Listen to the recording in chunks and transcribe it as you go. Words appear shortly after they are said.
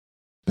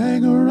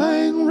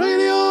Bangarang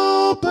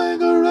Radio,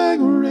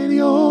 Bangarang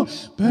Radio,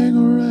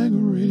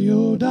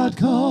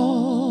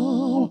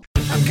 bangarangradio.com.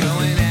 I'm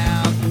going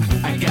out,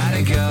 I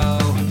gotta go.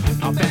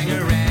 I'll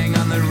bangarang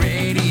on the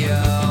radio.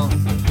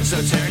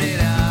 So turn it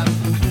up,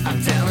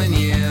 I'm telling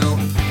you.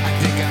 I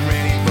think I'm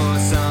ready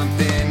for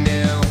something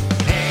new.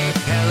 Hey,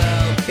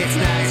 hello, it's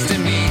nice to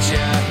meet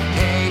ya.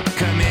 Hey,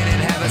 come in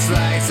and have a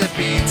slice of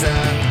pizza.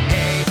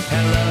 Hey,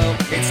 hello,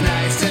 it's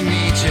nice to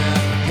meet ya.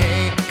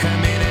 Hey,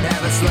 come in and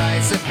have a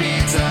slice of pizza.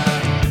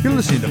 You're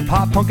listening to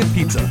Pop Punk and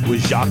Pizza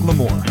with Jacques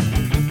Lamour.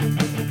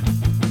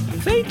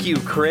 Thank you,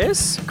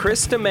 Chris.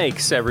 Chris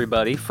DeMakes,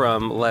 everybody,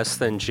 from Less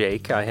Than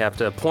Jake. I have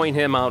to point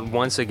him out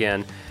once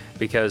again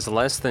because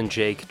Less Than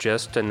Jake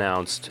just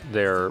announced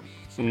their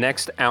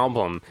next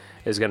album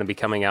is going to be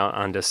coming out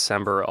on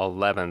December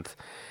 11th.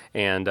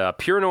 And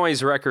Pure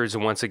Noise Records,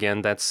 once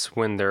again, that's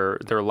when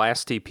their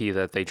last EP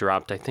that they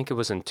dropped, I think it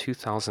was in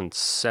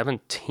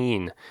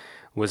 2017,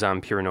 was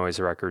on Pure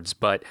Noise Records.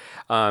 But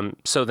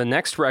so the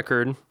next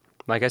record,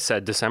 like I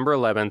said, December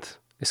 11th,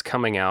 is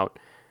coming out.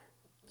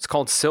 It's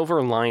called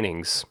Silver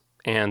Linings,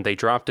 and they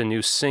dropped a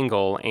new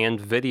single and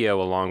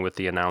video along with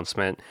the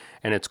announcement,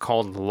 and it's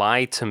called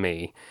Lie to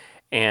Me.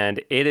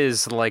 And it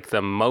is like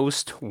the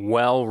most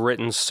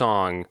well-written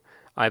song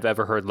I've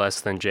ever heard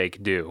Less Than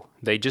Jake do.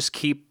 They just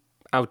keep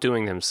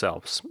outdoing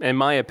themselves, in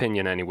my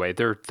opinion anyway.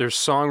 Their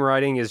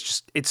songwriting is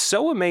just, it's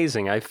so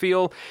amazing. I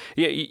feel,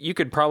 you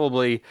could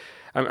probably,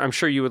 I'm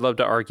sure you would love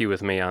to argue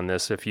with me on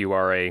this if you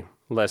are a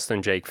Less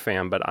Than Jake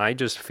fan, but I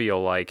just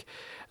feel like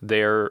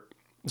their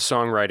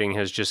songwriting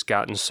has just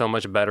gotten so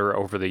much better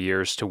over the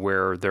years to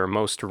where their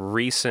most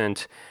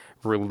recent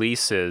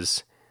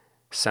releases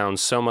sound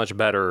so much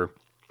better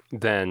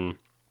than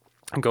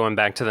going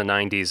back to the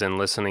 90s and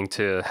listening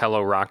to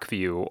Hello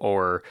Rockview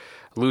or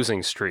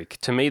Losing Streak.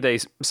 To me, they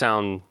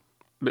sound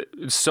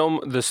so,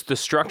 the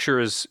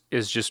structure is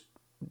just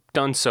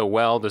done so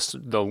well.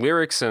 The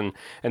lyrics and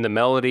the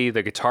melody,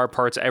 the guitar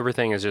parts,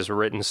 everything is just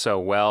written so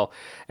well.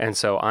 And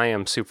so I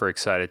am super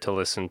excited to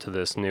listen to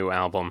this new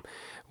album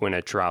when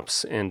it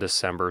drops in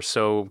December.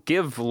 So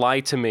give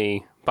Lie to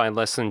Me by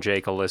Less Than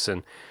Jake a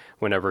listen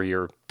whenever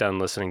you're done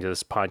listening to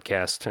this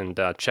podcast, and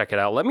check it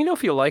out. Let me know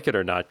if you like it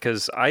or not,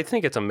 because I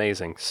think it's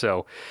amazing.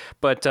 So,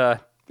 but to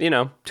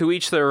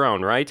each their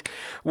own, right?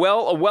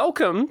 Well,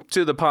 welcome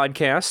to the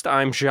podcast.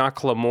 I'm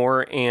Jacques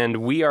Lamour, and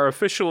we are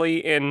officially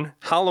in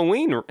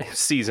Halloween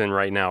season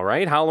right now,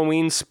 right?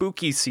 Halloween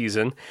spooky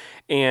season,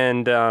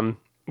 and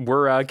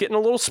we're getting a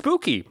little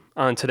spooky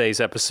on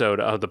today's episode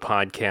of the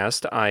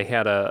podcast. I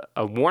had a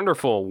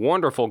wonderful,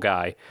 wonderful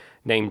guy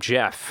named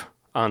Jeff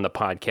on the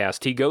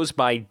podcast. He goes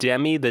by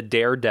Demi the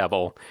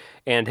Daredevil,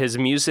 and his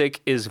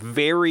music is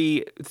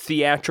very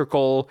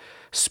theatrical,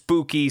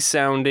 spooky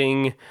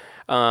sounding,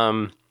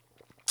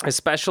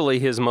 especially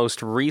his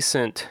most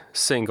recent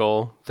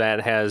single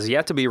that has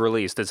yet to be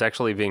released. It's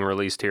actually being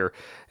released here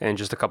in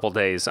just a couple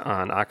days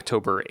on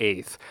October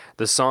 8th.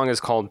 The song is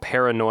called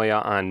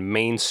Paranoia on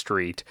Main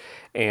Street.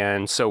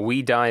 And so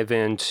we dive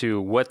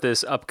into what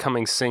this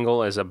upcoming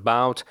single is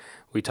about.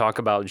 We talk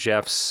about we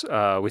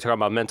talk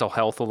about mental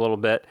health a little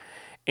bit.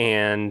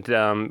 And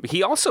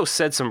he also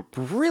said some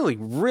really,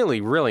 really,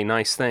 really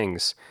nice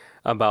things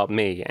about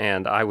me.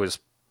 And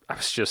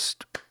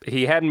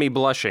he had me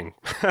blushing.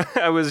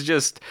 I was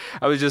just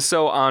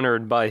so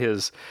honored by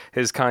his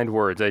kind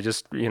words. I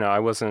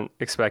wasn't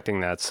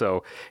expecting that.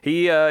 So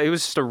he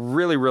was just a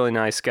really, really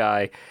nice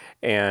guy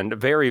and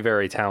very,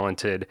 very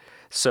talented.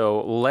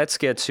 So let's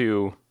get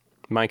to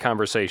my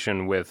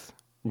conversation with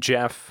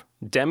Jeff,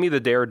 Demi the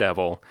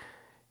Daredevil,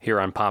 here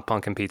on Pop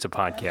Punk and Pizza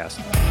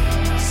Podcast.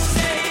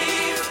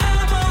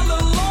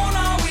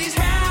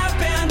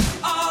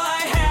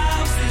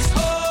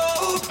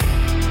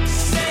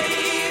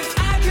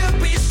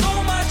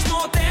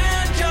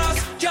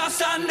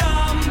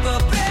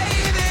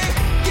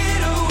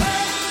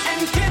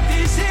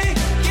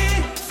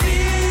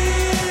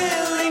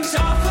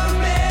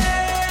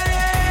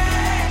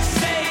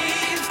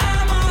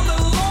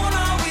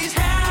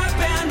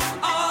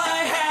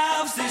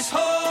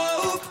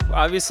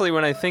 Obviously,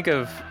 when I think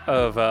of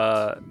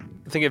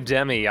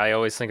Demi, I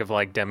always think of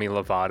like Demi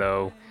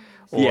Lovato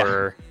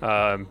or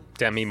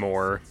Demi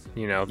Moore.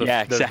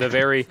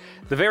 The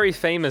very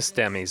famous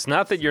Demis.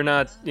 Not that you're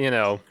not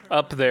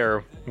up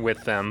there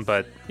with them,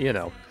 but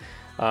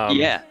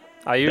I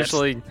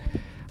usually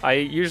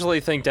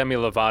think Demi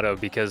Lovato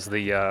because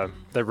the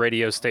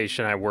radio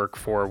station I work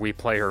for, we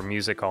play her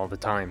music all the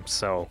time.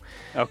 So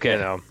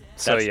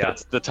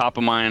that's the top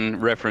of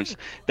mind reference.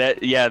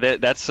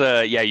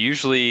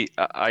 Usually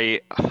I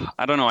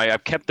don't know.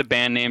 I've kept the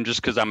band name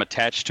just because I'm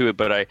attached to it,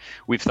 but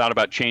we've thought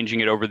about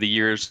changing it over the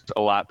years a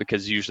lot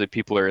because usually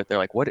they're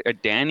like, what,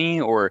 Danny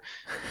or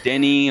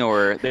Denny,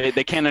 or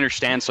they can't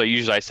understand. So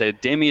usually I say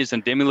Demi is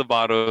in Demi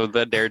Lovato,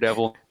 the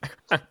Daredevil.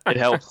 It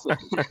helps.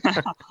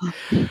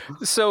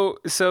 So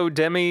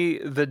Demi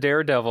the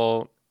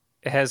Daredevil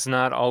has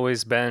not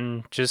always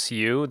been just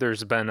you.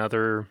 There's been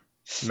other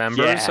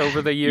members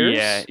over the years.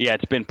 Yeah.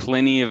 It's been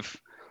plenty of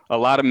a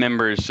lot of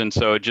members, and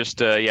so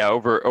just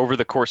over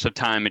the course of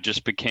time, it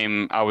just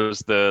became I was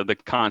the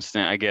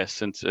constant, I guess.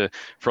 Since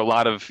for a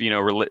lot of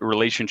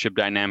relationship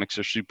dynamics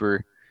are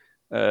super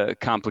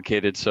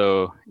complicated,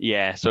 so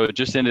it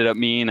just ended up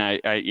me, and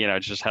I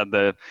just had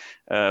the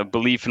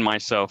belief in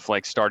myself,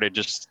 like started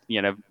just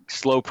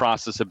slow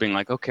process of being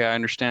like, okay, I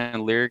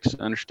understand lyrics,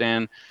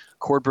 understand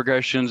chord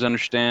progressions,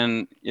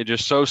 understand it,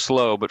 just so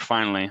slow, but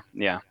finally,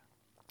 yeah.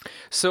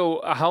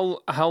 So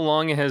how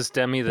long has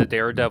Demi the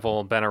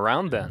Daredevil been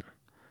around then?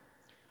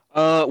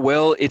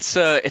 Well, it's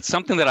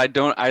something that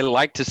I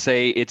like to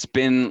say it's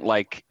been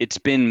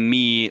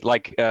me,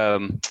 like,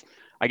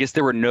 I guess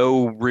there were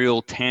no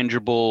real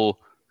tangible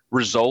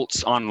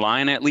results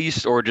online, at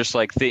least, or just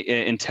like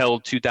until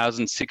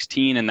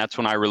 2016. And that's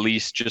when I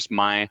released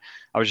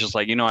I was just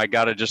like, I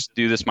got to just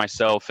do this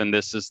myself. And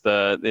it's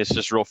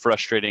just real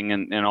frustrating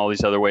and all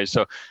these other ways.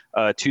 So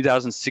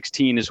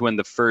 2016 is when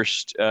the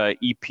first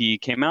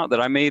EP came out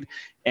that I made.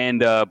 And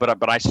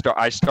but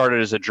I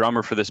started as a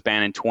drummer for this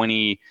band in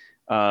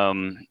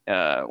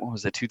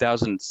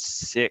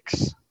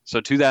 2006. So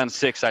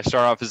 2006, I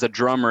started off as a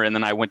drummer, and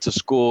then I went to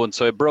school, and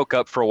so it broke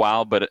up for a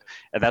while, but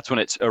that's when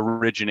it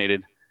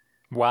originated.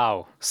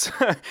 Wow.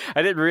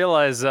 I didn't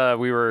realize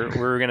we were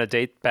going to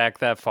date back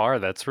that far.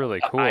 That's really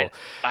cool.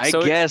 I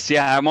guess,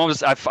 yeah. I'm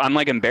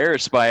like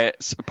embarrassed by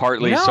it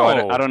partly, no. So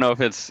I don't know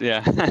if it's,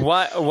 yeah.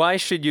 Why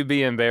should you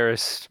be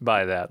embarrassed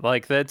by that?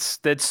 Like that's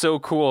so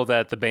cool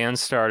that the band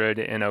started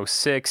in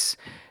 2006.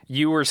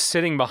 You were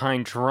sitting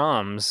behind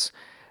drums,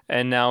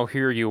 and now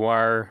here you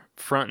are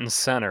front and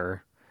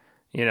center,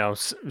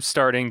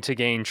 starting to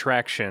gain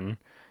traction.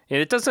 And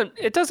it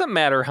doesn't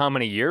matter how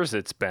many years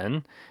it's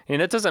been,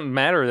 and it doesn't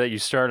matter that you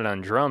started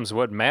on drums.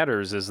 What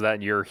matters is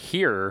that you're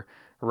here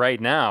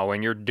right now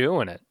and you're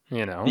doing it.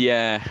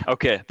 Yeah.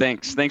 Okay.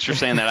 Thanks for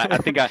saying that. I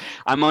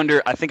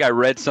think I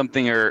read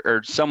something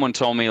or someone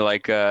told me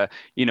like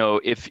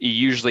if it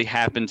usually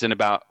happens in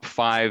about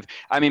 5.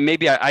 I mean,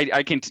 maybe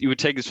you would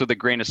take this with a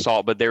grain of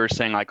salt, but they were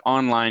saying like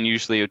online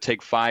usually it would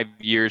take 5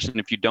 years, and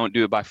if you don't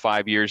do it by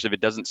 5 years, if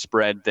it doesn't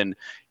spread, then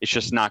it's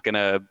just not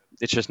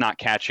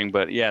catching.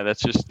 But yeah,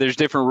 there's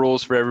different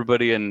rules for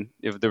everybody, and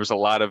if there was a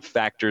lot of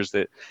factors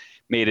that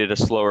made it a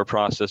slower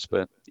process,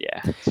 but yeah.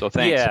 So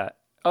thanks. Yeah.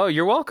 Oh,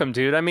 you're welcome,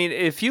 dude. I mean,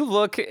 if you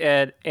look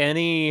at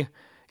any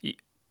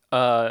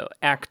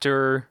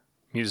actor,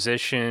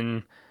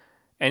 musician,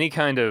 any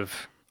kind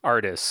of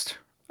artist,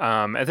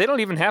 they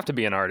don't even have to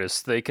be an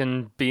artist. They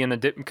can be in a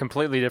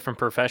completely different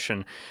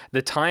profession.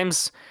 The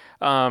times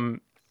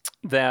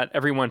that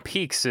everyone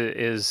peaks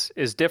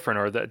is different,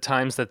 or the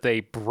times that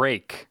they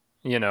break,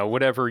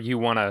 whatever you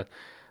want to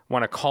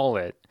call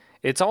it.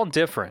 It's all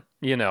different,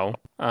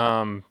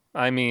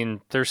 I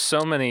mean, there's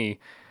so many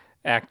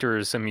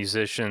actors and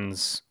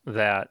musicians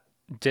that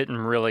didn't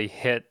really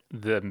hit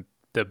the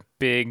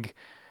big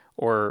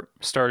or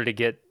started to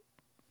get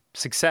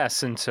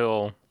success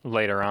until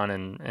later on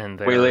and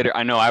way later.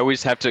 I know I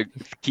always have to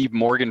keep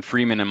Morgan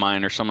Freeman in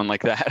mind or someone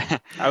like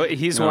that.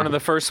 He's one of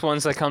the first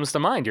ones that comes to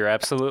mind. You're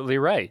absolutely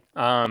right.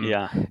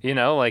 Yeah.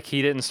 Like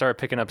he didn't start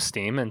picking up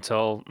steam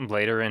until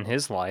later in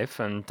his life,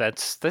 and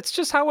that's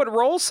just how it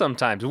rolls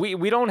sometimes.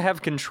 We don't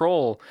have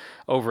control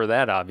over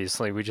that,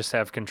 obviously. We just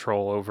have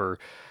control over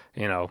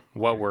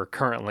what we're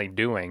currently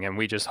doing, and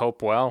we just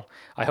hope, well,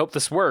 I hope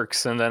this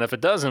works, and then if it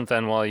doesn't,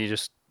 then you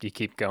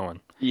keep going.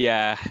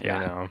 Yeah.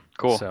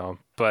 Cool. So,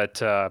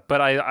 but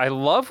I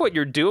love what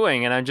you're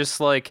doing, and I'm just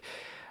like,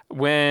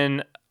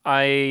 when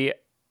I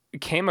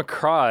came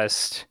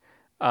across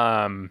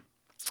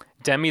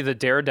Demi the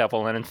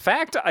Daredevil, and in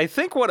fact, I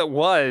think what it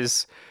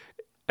was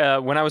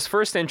when I was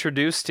first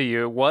introduced to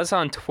you was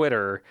on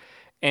Twitter,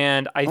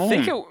 and I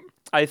think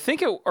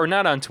it, or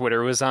not on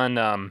Twitter. It was on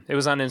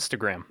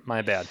Instagram.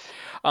 My bad.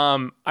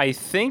 I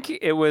think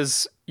it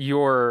was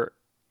your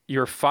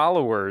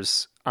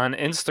followers on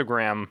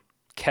Instagram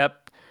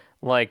kept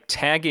like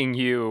tagging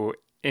you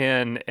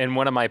in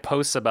one of my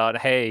posts about,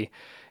 hey,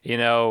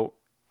 if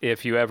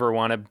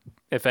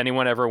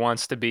anyone ever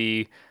wants to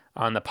be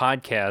on the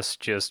podcast,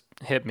 just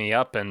hit me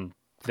up. And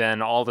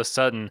then all of a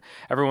sudden,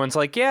 everyone's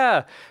like,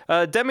 yeah,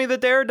 Demi the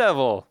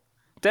Daredevil.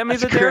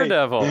 That's great.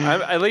 Daredevil.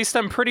 At least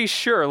I'm pretty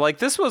sure. Like,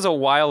 this was a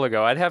while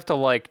ago. I'd have to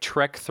like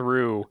trek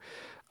through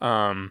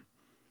the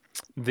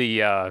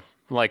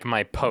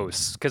my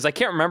posts, because I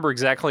can't remember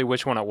exactly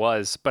which one it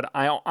was, but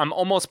I'm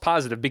almost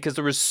positive, because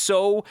there was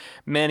so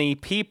many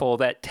people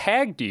that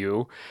tagged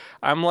you.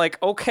 I'm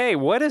like, okay,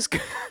 what is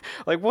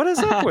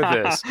up with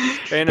this?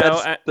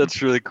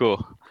 That's really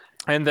cool.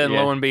 And then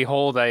lo and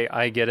behold,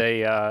 I get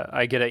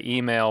an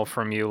email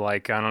from you,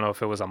 like, I don't know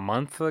if it was a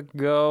month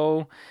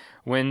ago,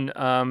 when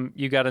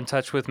you got in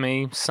touch with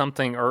me,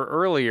 something, or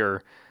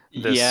earlier.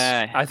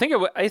 I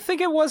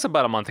think it was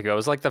about a month ago. It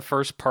was like the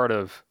first part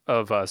of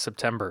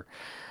September.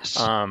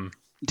 When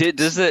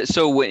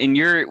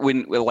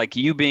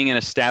you being an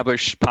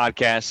established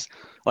podcast,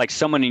 like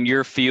someone in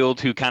your field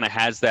who kind of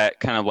has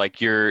that kind of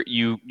like you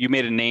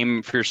made a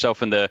name for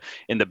yourself in the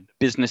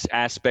business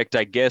aspect,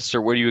 I guess,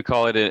 or what do you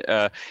call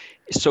it?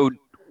 So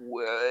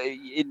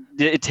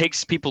it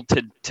takes people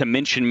to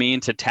mention me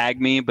and to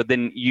tag me, but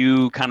then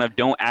you kind of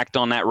don't act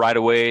on that right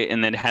away,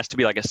 and then it has to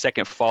be like a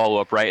second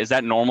follow-up, right? Is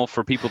that normal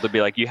for people to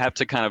be like, you have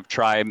to kind of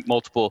try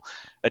multiple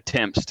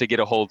attempts to get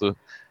a hold of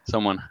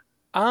someone?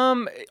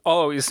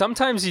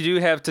 Sometimes you do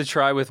have to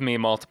try with me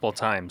multiple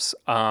times.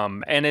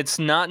 And it's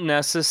not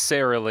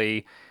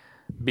necessarily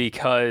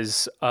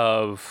because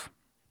of,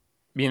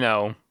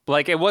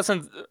 like it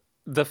wasn't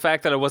the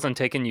fact that I wasn't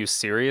taking you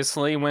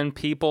seriously when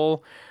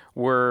people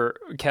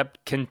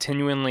kept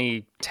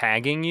continually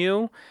tagging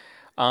you.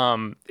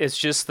 It's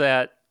just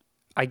that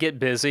I get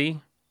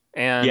busy,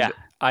 and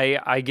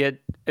I get,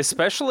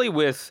 especially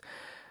with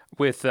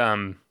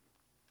the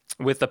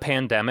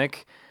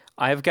pandemic,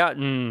 I've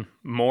gotten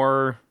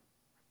more,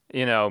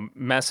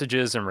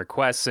 messages and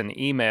requests and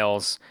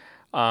emails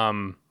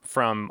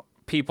from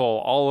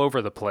people all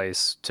over the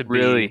place to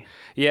be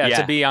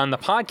to be on the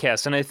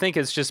podcast. And I think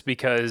it's just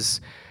because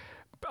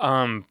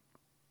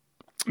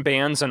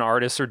bands and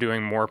artists are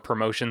doing more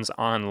promotions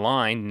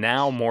online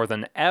now more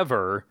than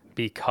ever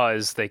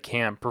because they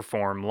can't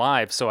perform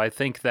live. So I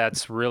think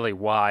that's really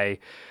why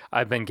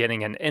I've been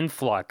getting an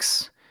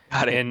influx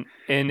in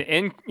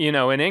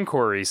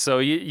inquiries. So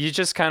you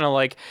just kind of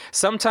like,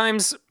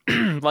 sometimes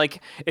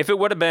like if it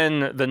would have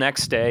been the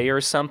next day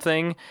or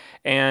something,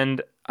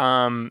 and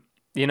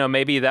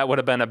maybe that would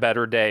have been a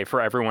better day for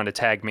everyone to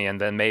tag me,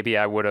 and then maybe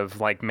I would have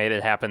like made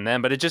it happen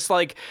then. But it just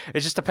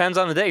depends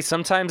on the day.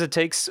 Sometimes it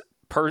takes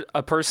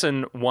a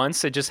person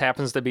once, it just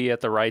happens to be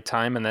at the right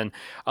time, and then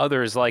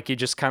others, like, you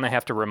just kind of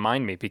have to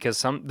remind me,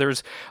 because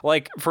there's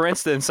like, for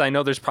instance, I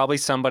know there's probably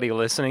somebody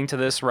listening to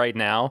this right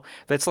now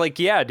that's like,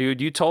 yeah, dude,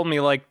 you told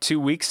me like 2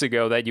 weeks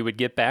ago that you would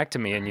get back to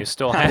me and you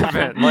still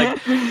haven't.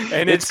 Like,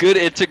 and it's good.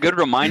 It's a good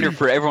reminder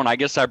for everyone. I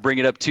guess I bring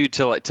it up too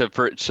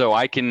so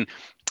I can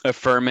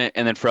affirm it,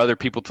 and then for other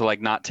people to like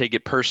not take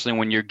it personally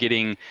when you're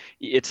getting,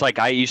 it's like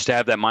I used to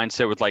have that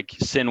mindset with like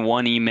send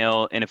one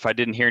email, and if I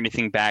didn't hear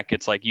anything back,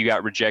 it's like you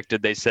got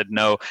rejected, they said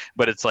no.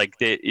 But it's like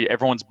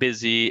everyone's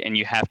busy, and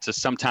you have to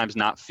sometimes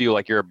not feel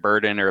like you're a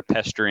burden or a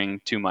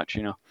pestering too much,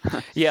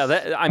 Yeah,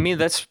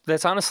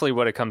 that's honestly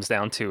what it comes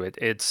down to.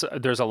 It's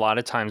there's a lot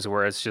of times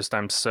where it's just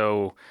I'm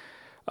so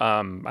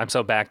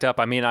backed up.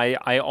 I mean,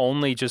 I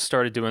only just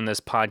started doing this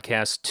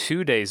podcast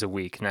 2 days a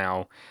week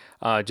now.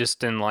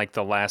 Just in like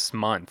the last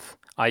month.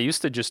 I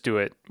used to just do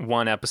it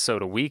 1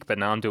 episode a week, but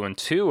now I'm doing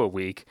 2 a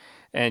week.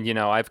 And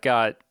I've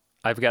got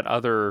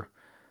other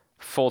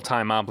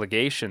full-time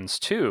obligations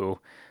too.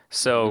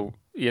 So,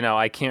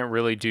 I can't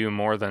really do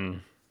more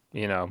than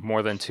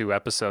 2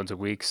 episodes a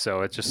week. So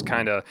it's just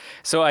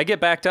so I get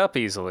backed up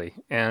easily.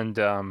 And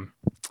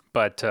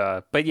but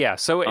yeah,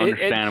 so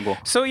understandable.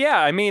 So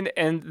yeah, I mean,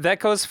 and that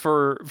goes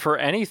for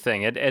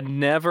anything. It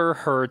never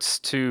hurts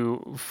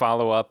to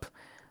follow up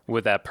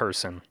with that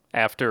person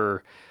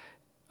after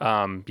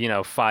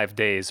 5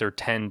 days or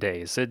 10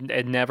 days.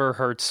 It never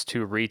hurts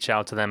to reach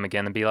out to them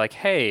again and be like,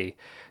 hey,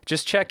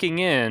 just checking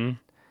in,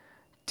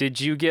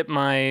 did you get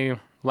my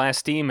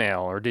last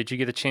email, or did you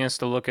get a chance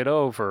to look it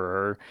over?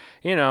 Or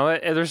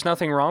there's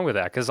nothing wrong with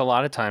that, because a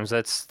lot of times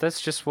that's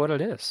just what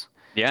it is.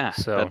 Yeah,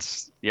 so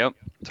that's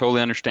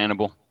totally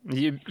understandable.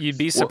 You'd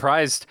be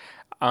surprised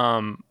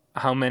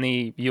how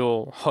many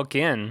you'll hook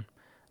in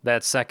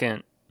that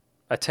second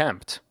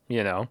attempt.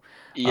 Yeah.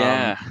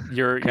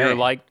 You're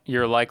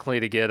likely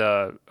to get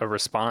a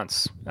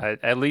response,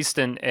 at least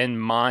in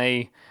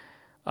my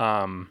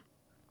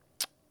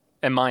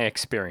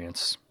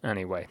experience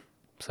anyway.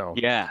 So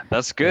yeah,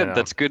 that's good.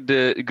 That's good.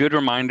 Good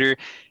reminder.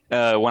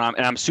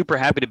 I'm super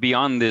happy to be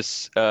on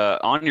this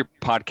on your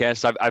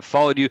podcast. I've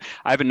followed you.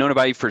 I haven't known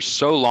about you for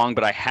so long,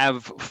 but I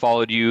have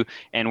followed you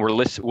and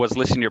was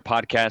listening to your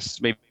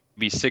podcast maybe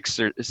 6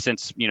 or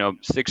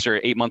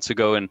 8 months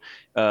ago, and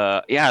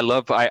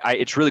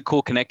it's really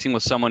cool connecting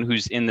with someone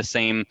who's in the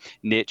same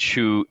niche,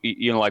 who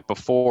like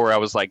before I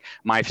was like,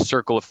 my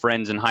circle of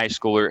friends in high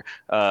school or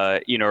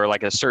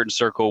like a certain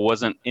circle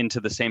wasn't into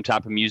the same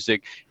type of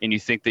music, and you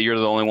think that you're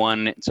the only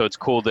one. So it's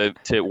cool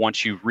to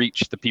once you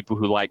reach the people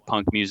who like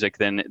punk music,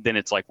 then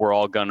it's like we're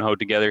all gung-ho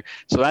together.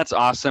 So that's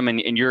awesome.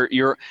 And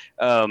you're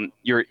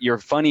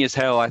funny as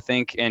hell, I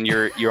think, and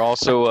you're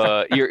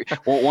also you're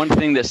one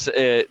thing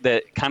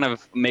that kind of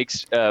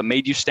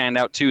made you stand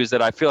out too is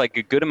that I feel like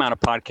a good amount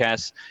of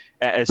podcasts,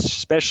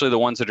 especially the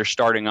ones that are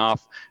starting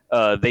off,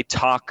 they're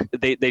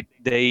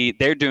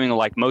doing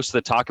like most of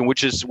the talking,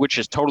 which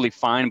is totally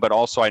fine. But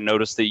also I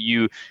noticed that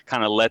you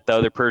kind of let the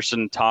other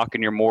person talk,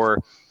 and you're more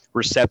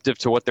receptive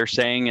to what they're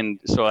saying. And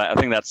so I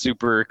think that's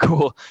super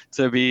cool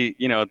to be,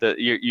 that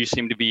you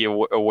seem to be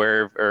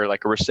aware of, or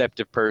like a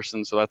receptive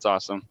person. So that's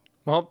awesome.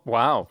 Well,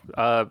 wow.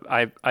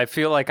 I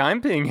feel like I'm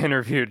being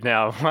interviewed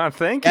now. Wow,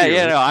 thank you.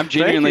 Yeah, no, I'm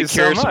genuinely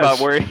curious about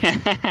where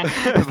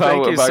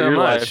Thank you so your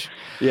much. Life.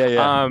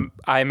 Yeah.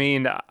 I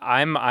mean,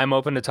 I'm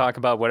open to talk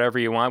about whatever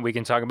you want. We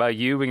can talk about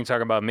you. We can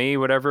talk about me.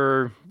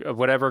 Whatever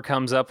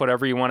comes up,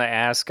 whatever you want to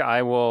ask,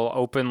 I will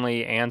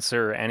openly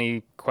answer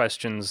any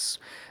questions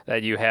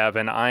that you have,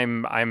 and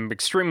I'm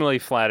extremely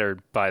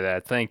flattered by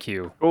that. Thank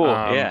you. Cool.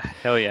 Yeah.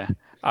 Hell yeah.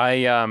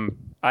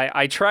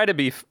 I try to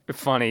be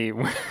funny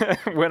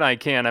when I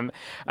can.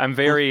 I'm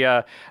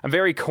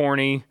very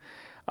corny.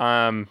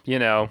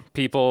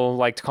 People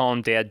like to call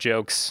them dad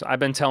jokes. I've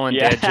been telling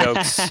dad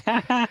jokes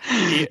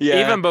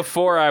even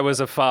before I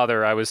was a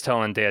father. I was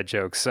telling dad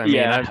jokes.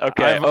 Okay.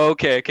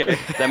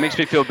 That makes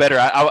me feel better.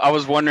 I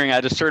was wondering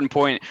at a certain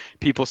point,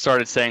 people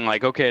started saying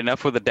like, okay,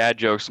 enough with the dad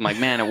jokes. I'm like,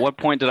 man, at what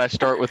point did I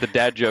start with the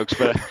dad jokes?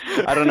 But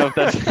I don't know if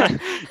that's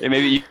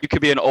maybe you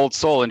could be an old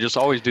soul and just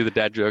always do the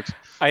dad jokes.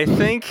 I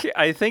think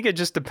it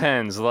just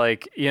depends.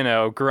 Like,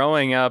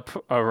 growing up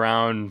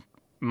around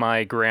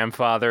my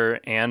grandfather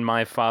and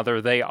my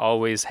father, they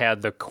always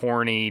had the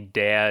corny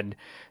dad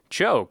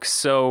jokes.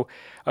 So,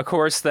 of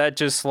course, that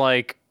just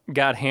like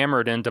got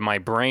hammered into my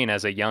brain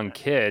as a young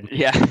kid.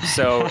 Yeah.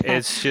 So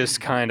it's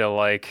just kind of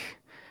like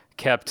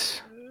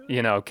kept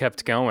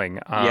going.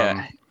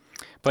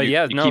 But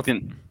you're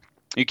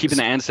keeping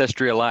the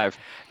ancestry alive.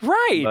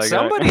 Right.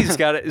 Somebody's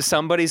got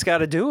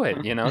to do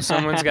it.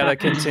 Someone's got to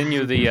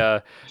continue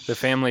the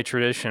family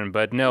tradition.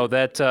 But no,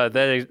 that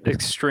is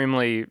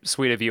extremely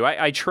sweet of you.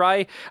 I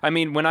try. I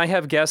mean, when I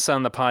have guests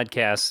on the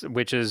podcast,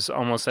 which is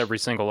almost every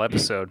single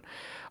episode,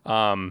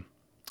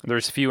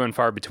 there's few and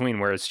far between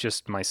where it's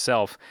just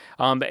myself.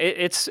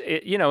 It's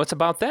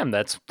about them.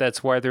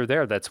 That's why they're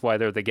there. That's why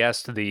they're the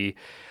guest.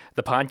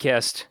 The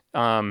podcast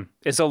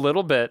is a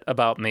little bit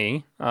about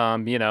me,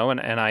 and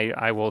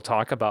I will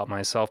talk about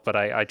myself, but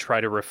I try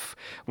to,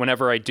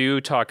 whenever I do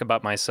talk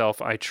about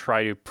myself, I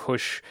try to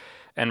push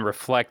and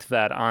reflect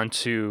that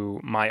onto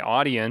my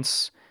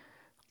audience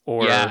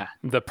or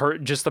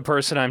just the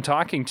person I'm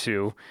talking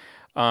to.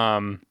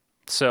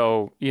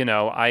 So,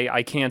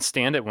 I can't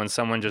stand it when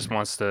someone just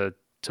wants to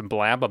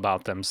blab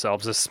about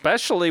themselves,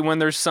 especially when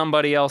there's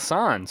somebody else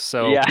on.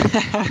 So yeah,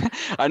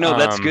 I know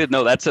that's good.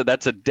 No, that's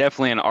a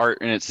definitely an art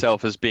in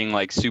itself, as being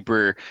like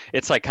super.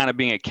 It's like kind of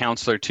being a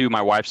counselor too.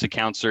 My wife's a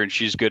counselor, and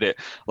she's good at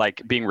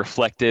like being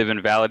reflective and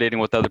validating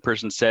what the other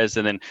person says.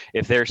 And then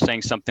if they're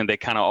saying something, they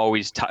kind of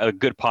always a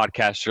good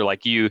podcaster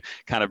like you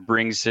kind of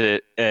brings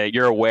it.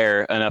 You're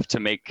aware enough to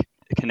make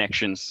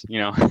connections,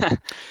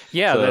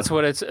 Yeah, so. that's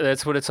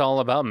what it's all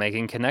about,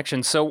 making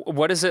connections. So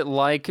what is it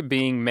like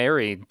being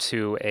married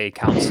to a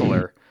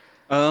counselor?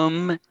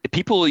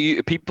 People,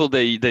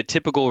 the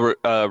typical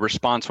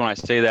response when I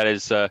say that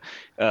is,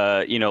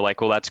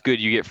 like, well, that's good.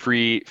 You get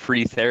free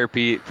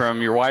therapy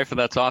from your wife, and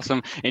that's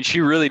awesome. And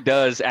she really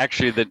does,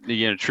 actually.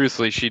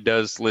 Truthfully, she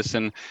does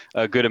listen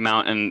a good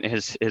amount, and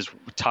has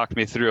talked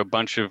me through a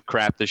bunch of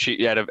crap that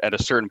she at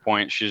a certain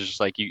point she's just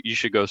like, you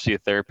should go see a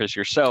therapist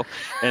yourself.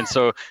 And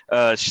so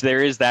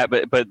there is that,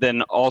 but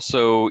then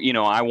also,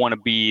 I want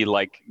to be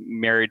like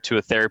married to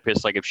a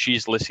therapist. Like if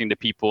she's listening to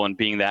people and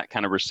being that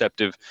kind of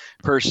receptive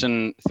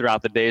person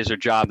throughout the day as her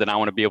job, then I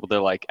want to be able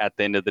to, like, at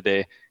the end of the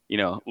day,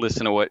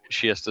 listen to what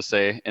she has to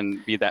say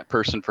and be that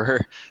person for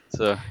her.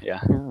 So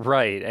yeah.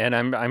 Right. And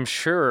I'm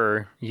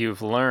sure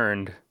you've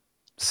learned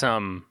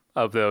some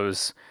of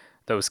those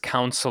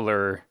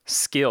counselor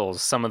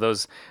skills, some of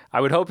those.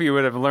 I would hope you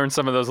would have learned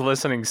some of those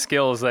listening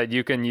skills that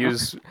you can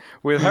use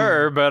with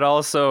her, but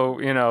also,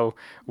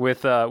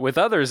 with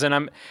others.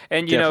 And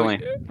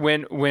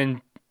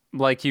when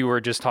like you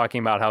were just talking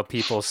about how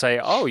people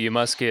say, oh, you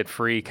must get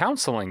free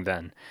counseling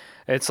then.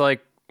 It's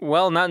like,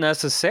 well, not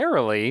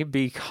necessarily,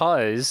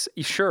 because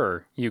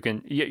sure,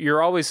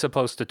 you're always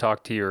supposed to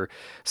talk to your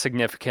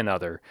significant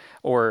other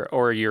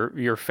or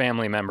your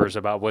family members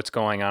about what's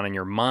going on in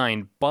your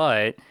mind,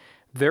 but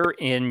they're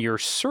in your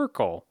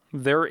circle.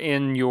 They're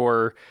in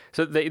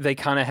so they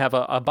kind of have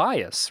a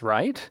bias,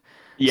 right?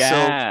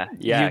 Yeah.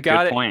 So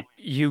good point.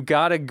 You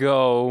got to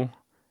go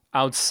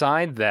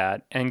outside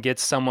that and get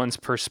someone's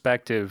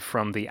perspective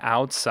from the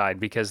outside,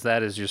 because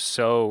that is just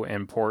so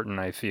important,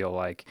 I feel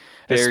like.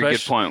 Very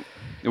good point.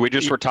 We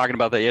just were talking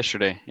about that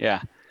yesterday.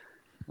 Yeah.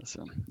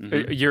 So,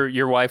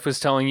 Your wife was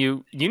telling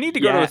you need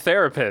to go to a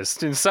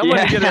therapist and someone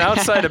to get an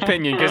outside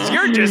opinion, because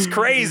you're just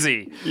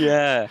crazy.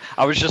 Yeah.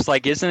 I was just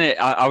like, isn't it?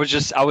 I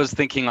was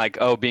thinking like,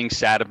 oh, being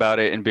sad about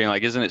it and being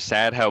like, isn't it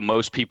sad how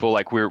most people,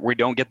 like, we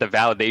don't get the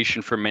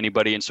validation from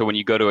anybody, and so when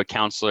you go to a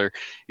counselor,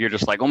 you're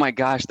just like, oh my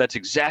gosh, that's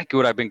exactly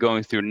what I've been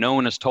going through. No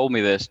one has told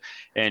me this.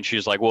 And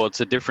she's like, well, it's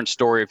a different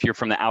story if you're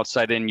from the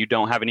outside in, you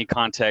don't have any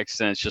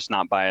context, and it's just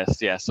not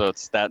biased. Yeah. So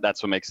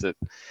that's what makes it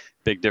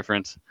big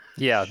difference.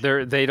 Yeah,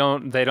 they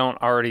don't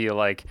already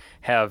like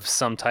have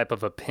some type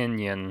of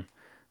opinion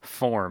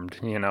formed.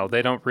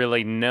 They don't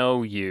really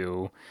know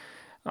you,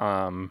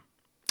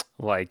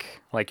 like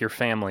your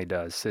family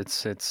does.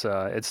 It's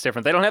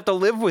different. They don't have to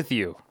live with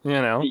you.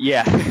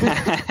 Yeah.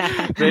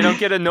 They don't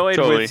get annoyed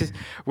Totally.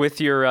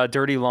 with your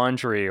dirty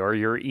laundry or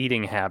your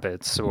eating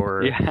habits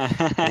or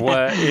Yeah.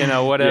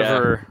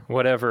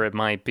 whatever it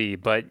might be.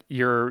 But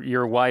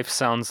your wife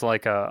sounds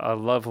like a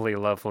lovely,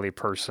 lovely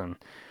person.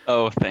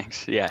 Oh,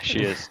 thanks. Yeah, she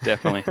is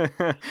definitely.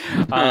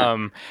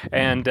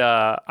 And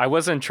I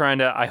wasn't trying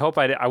to. I hope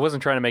I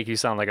wasn't trying to make you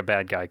sound like a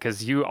bad guy,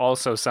 because you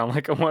also sound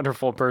like a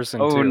wonderful person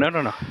too. Oh,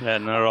 no. Yeah,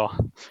 not at all.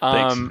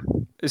 Thanks.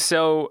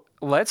 So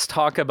let's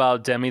talk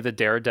about Demi the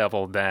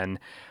Daredevil then.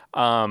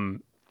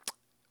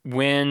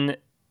 When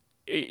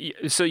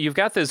so you've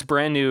got this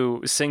brand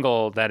new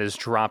single that is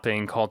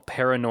dropping called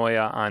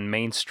Paranoia on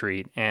Main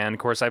Street. And of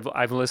course,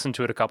 I've listened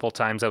to it a couple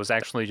times. I was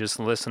actually just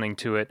listening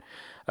to it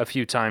a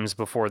few times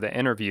before the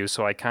interview,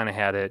 so I kind of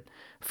had it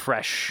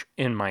fresh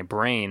in my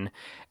brain.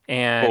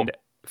 And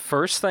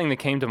first thing that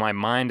came to my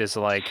mind is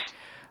like,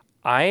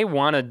 I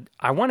want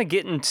to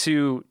get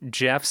into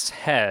Jeff's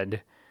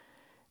head,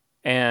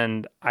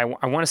 and I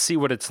want to see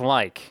what it's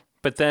like.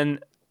 But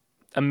then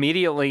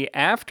immediately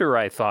after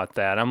I thought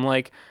that, I'm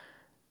like,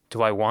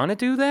 do I want to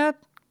do that?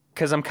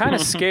 Because I'm kind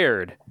of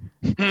scared.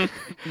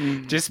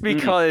 Just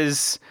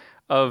because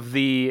of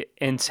the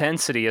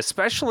intensity,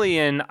 especially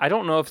in, I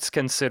don't know if it's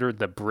considered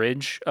the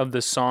bridge of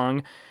the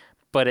song,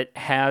 but it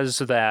has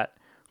that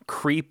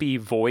creepy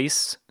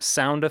voice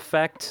sound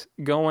effect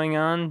going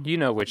on. You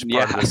know which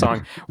part of the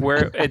song,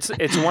 where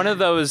it's one of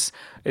those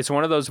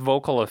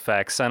vocal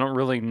effects. I don't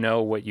really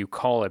know what you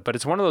call it, but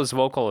it's one of those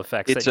vocal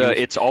effects.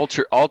 It's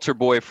altar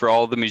boy for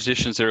all the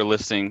musicians that are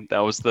listening. That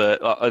was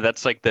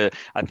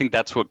I think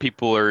that's what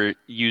people are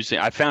using.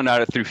 I found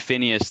out it through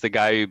Phineas, the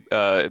guy,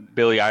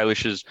 Billie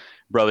Eilish's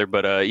brother,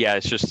 but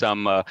it's just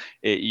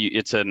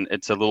it's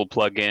a little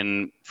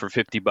plug-in for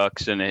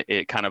 $50, and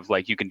it kind of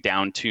like you can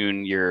down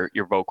tune your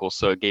vocals,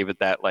 so it gave it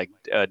that like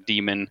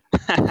demon.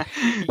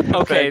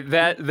 Okay,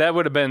 that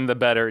would have been the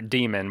better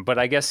demon, but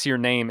I guess your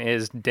name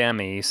is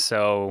Demi,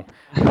 so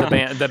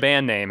the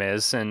band name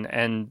is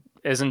and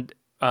isn't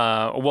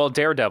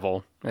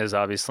Daredevil is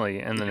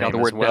obviously in the name the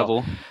word as well.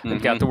 devil.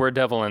 They've got the word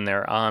devil in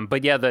there.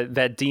 But yeah,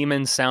 that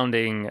demon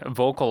sounding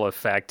vocal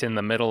effect in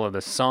the middle of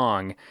the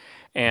song.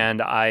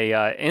 And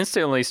I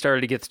instantly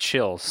started to get the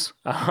chills.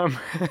 All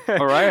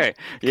right.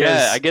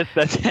 Yeah, I guess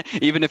that's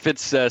even if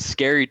it's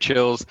scary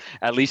chills,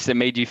 at least it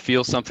made you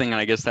feel something. And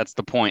I guess that's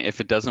the point.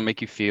 If it doesn't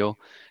make you feel,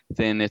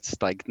 then it's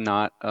like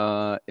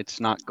it's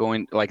not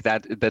going like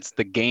that. That's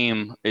the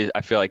game.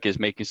 I feel like is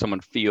making someone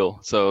feel.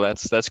 So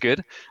that's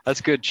good.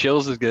 That's good.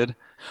 Chills is good.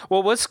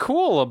 Well, what's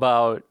cool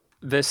about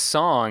this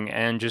song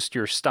and just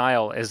your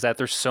style is that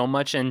there's so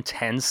much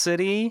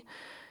intensity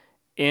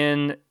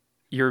in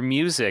your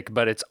music,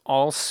 but it's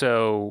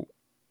also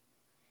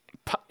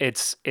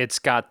it's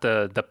got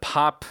the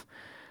pop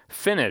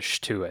finish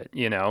to it,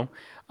 you know,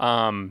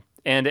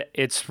 and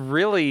it's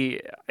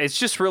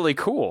just really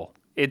cool.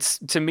 It's,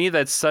 to me,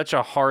 that's such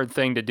a hard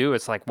thing to do.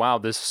 It's like, wow,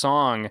 this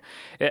song,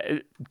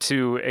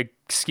 to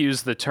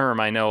excuse the term,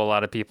 I know a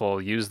lot of people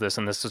use this,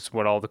 and this is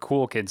what all the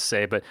cool kids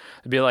say, but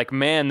it'd be like,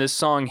 man, this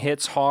song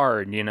hits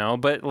hard, you know.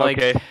 But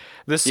like,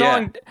 the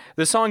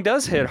song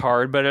does hit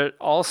hard, but it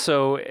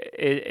also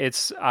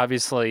it's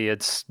obviously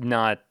it's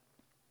not,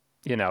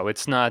 you know,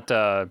 it's not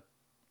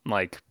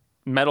like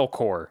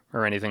metalcore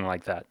or anything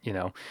like that, you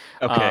know.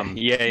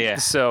 Okay.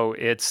 So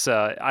it's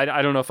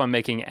I don't know if I'm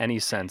making any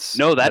sense.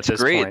 No, that's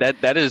great.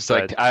 Point, that is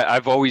like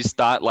I've always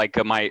thought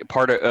like my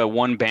part of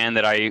one band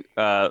that I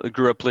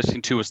grew up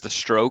listening to was the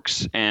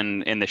Strokes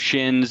and the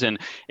Shins and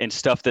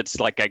stuff that's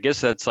like, I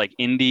guess that's like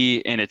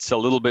indie, and it's a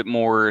little bit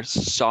more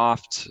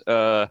soft.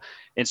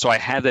 And so I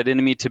had that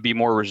in me to be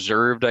more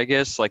reserved, I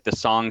guess. Like the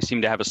songs seem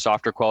to have a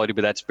softer quality,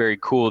 but that's very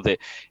cool that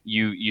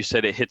you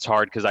said it hits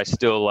hard, because I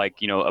still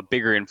like, you know, a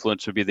bigger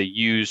influence would be the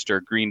Used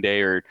or Green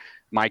Day or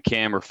My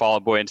Chem or Fall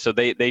Out Boy, and so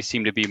they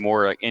seem to be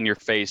more like in your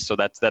face. So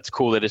that's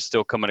cool that it's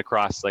still coming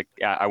across. Like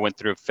I went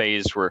through a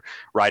phase where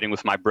riding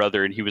with my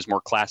brother, and he was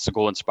more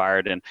classical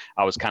inspired, and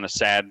I was kind of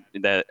sad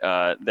that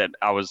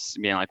I was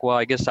being like, well,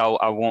 I guess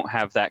I won't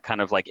have that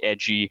kind of like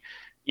edgy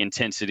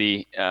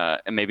intensity,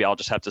 and maybe I'll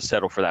just have to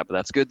settle for that. But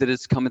that's good that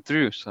it's coming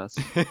through. So that's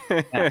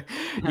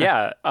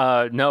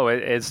no,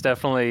 it's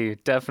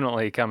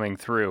definitely coming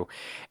through.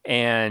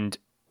 And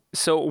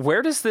so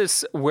where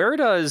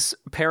does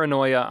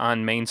Paranoia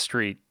on Main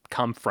Street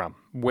come from?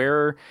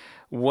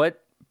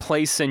 What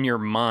place in your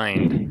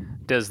mind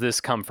does this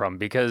come from?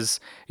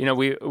 Because, you know,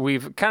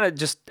 we've kind of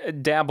just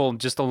dabbled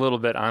just a little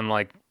bit on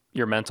like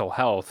your mental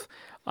health.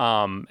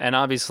 And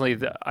obviously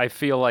I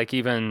feel like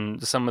even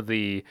some of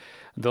the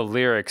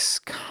lyrics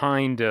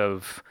kind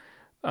of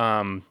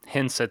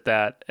hints at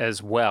that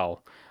as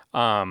well.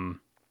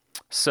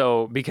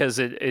 So because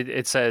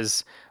it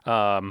says,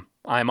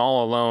 I'm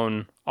all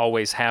alone,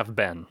 always have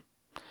been,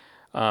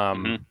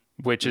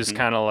 which is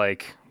kind of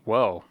like,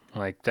 whoa,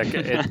 like that,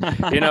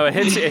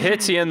 it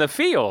hits you in the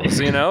feels,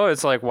 you know.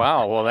 It's like,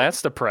 wow, well,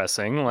 that's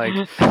depressing. Like,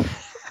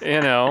 you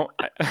know,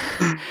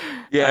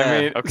 yeah.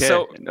 I mean, okay.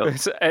 So,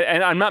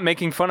 and I'm not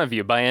making fun of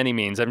you by any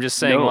means. I'm just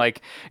saying,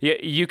 like,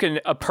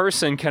 a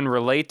person can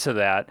relate to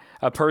that.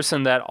 A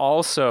person that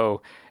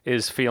also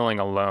is feeling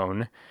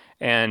alone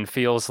and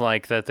feels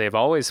like that they've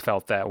always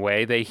felt that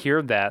way. They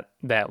hear that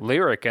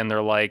lyric and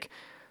they're like,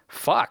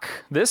 "Fuck,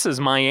 this is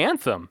my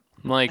anthem."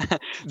 Like,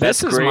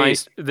 this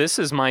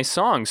is my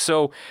song.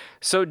 So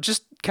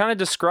just kind of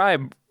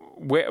describe.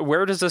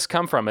 Where does this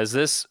come from? Is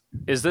this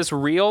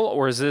real,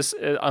 or is this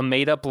a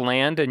made up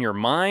land in your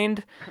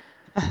mind?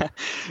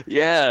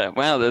 Yeah,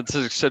 wow,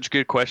 that's such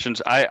good questions.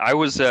 I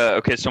was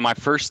okay. So my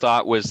first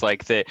thought was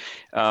like that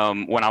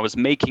when I was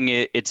making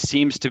it, it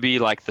seems to be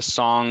like the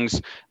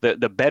songs, the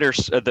better,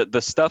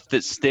 the stuff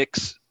that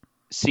sticks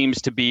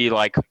seems to be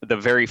like the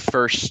very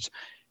first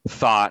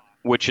thought,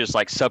 which is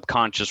like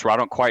subconscious, where I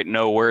don't quite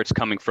know where it's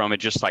coming from. It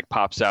just like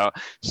pops out.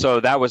 So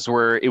that was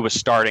where it was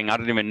starting. I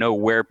don't even know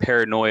where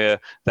paranoia,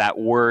 that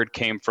word,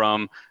 came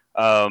from.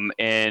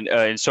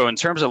 And so in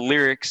terms of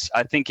lyrics,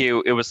 I think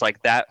it was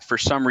like that for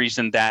some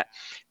reason, that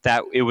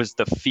it was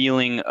the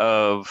feeling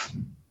of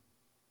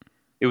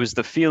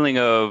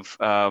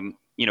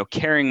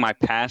carrying my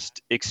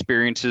past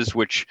experiences,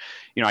 which,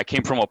 I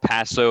came from El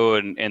Paso,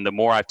 and the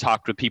more I've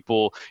talked with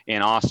people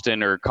in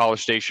Austin or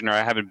College Station, or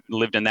I haven't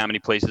lived in that many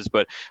places,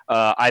 but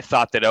I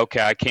thought that,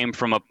 okay, I came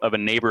from a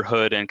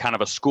neighborhood and kind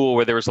of a school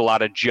where there was a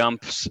lot of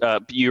jumps.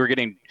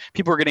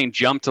 People were getting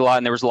jumped a lot,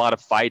 and there was a lot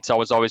of fights. I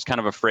was always kind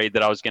of afraid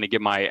that I was going to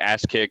get my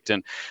ass kicked.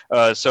 And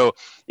so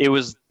there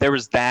was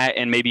that,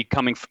 and maybe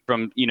coming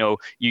from,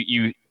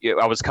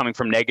 I was coming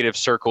from negative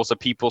circles of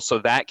people. So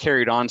that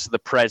carried on to the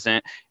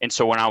present. And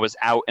so when I was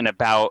out and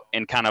about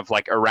and kind of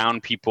like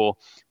around people,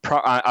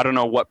 I don't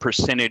know what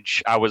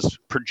percentage I was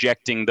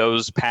projecting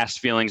those past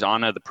feelings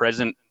onto the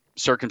present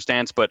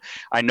circumstance, but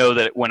I know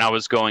that when I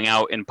was going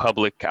out in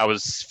public, I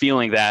was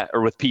feeling that,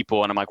 or with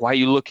people, and I'm like, why are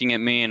you looking at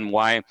me, and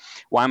why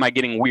am I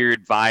getting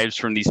weird vibes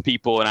from these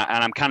people? And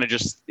I'm kind of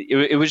just,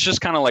 it was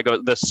just kind of like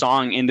the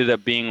song ended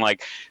up being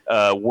like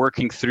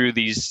working through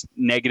these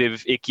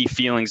negative, icky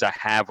feelings I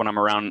have when I'm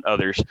around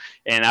others.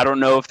 And I don't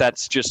know if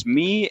that's just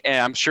me,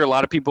 and I'm sure a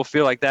lot of people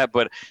feel like that,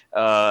 but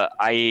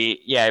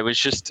it was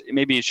just,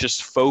 maybe it's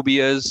just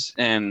phobias,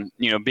 and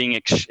being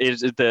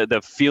is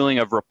the feeling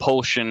of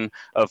repulsion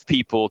of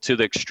people to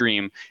the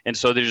extreme. And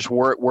so they're just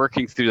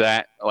working through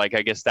that. Like,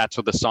 I guess that's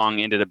what the song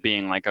ended up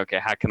being like. Okay,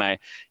 how can I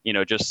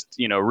just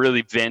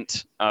really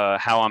vent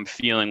how I'm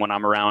feeling when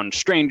I'm around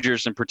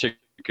strangers in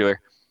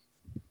particular.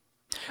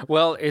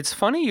 Well, it's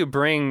funny you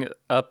bring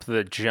up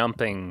the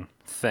jumping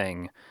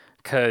thing,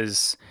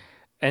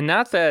 and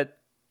not that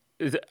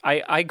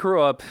I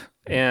grew up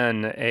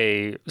in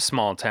a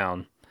small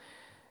town,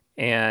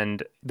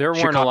 and there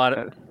weren't a lot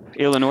of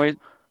Illinois.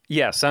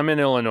 Yes, I'm in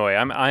Illinois.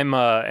 I'm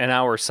an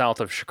hour south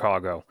of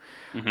Chicago.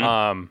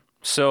 Mm-hmm.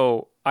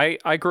 So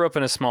I grew up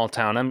in a small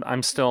town.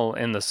 I'm still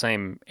in the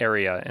same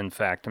area. In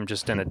fact, I'm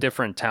just in a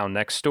different town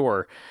next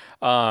door.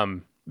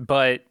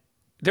 But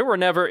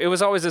it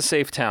was always a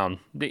safe town.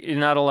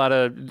 Not a lot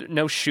of,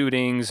 no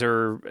shootings,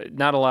 or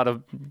not a lot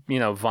of,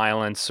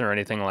 violence or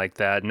anything like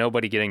that.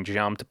 Nobody getting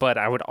jumped. But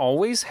I would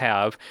always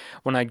have,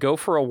 when I'd go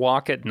for a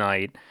walk at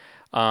night,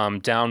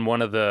 down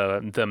one of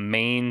the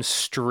main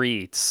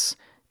streets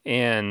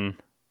in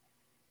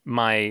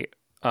my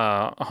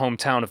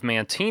hometown of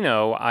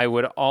Manteno, I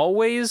would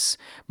always,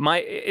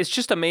 it's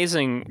just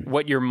amazing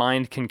what your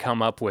mind can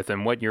come up with,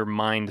 and what your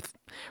mind,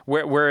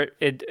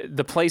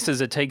 the places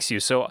it takes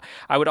you. So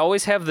I would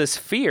always have this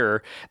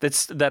fear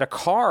that a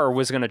car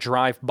was going to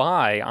drive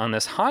by on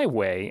this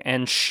highway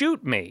and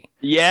shoot me.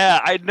 Yeah,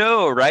 I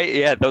know, right?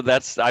 Yeah, though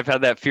I've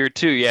had that fear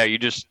too. Yeah,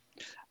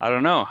 I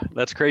don't know.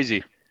 That's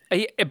crazy.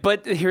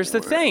 But here's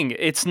the thing.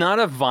 It's not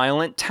a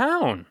violent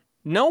town.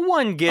 No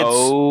one gets.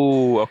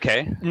 Oh,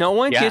 okay. No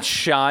one gets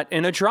shot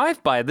in a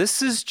drive-by.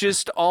 This is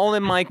just all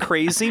in my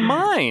crazy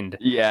mind.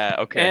 Yeah.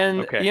 Okay.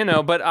 And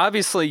but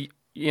obviously,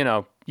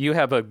 you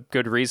have a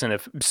good reason.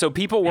 So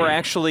people were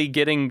actually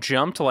getting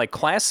jumped, like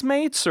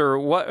classmates, or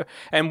what?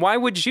 And why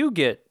would you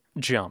get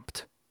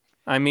jumped?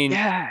 I mean,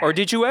 or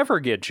did you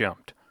ever get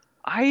jumped?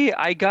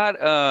 I got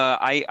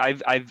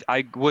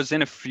I was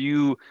in a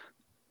few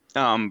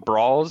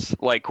brawls,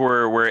 like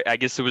where I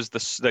guess it was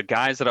the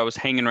guys that I was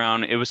hanging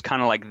around. It was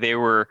kind of like they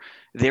were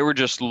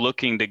just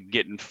looking to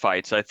get in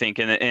fights, I think,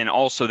 and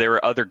also there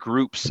were other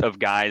groups of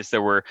guys that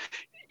were,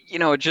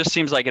 it just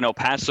seems like in El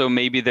Paso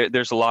maybe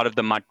there's a lot of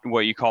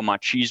what you call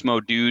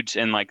machismo dudes,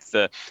 and like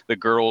the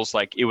girls,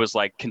 like it was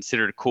like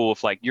considered cool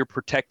if like you're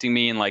protecting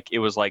me, and like it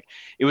was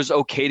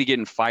okay to get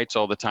in fights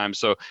all the time.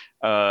 So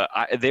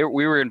I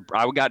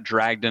got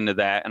dragged into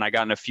that, and I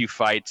got in a few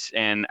fights,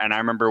 and I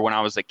remember when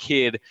I was a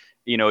kid,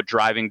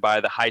 driving by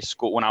the high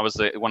school when I was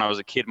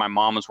a kid, my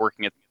mom was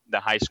working at the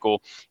high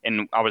school,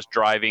 and I was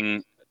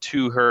driving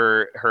to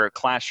her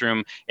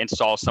classroom and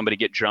saw somebody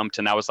get jumped,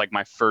 and that was like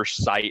my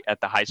first sight at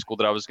the high school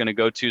that I was going to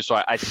go to.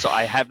 So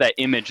I have that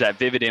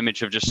vivid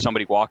image of just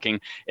somebody walking,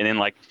 and then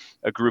like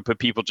a group of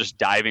people just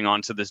diving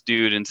onto this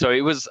dude. And so it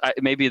was,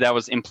 maybe that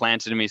was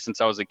implanted in me since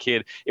I was a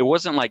kid. It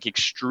wasn't like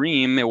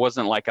extreme. It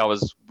wasn't like I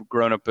was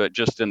grown up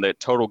just in the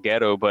total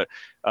ghetto, but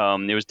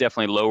it was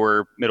definitely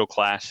lower middle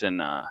class.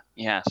 And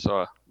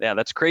so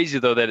that's crazy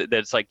though, that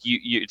it's like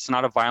it's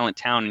not a violent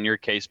town in your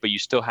case, but you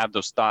still have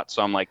those thoughts.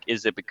 So I'm like,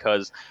 is it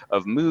because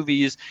of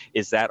movies?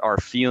 Is that our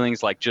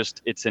feelings? Like,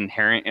 just it's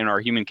inherent in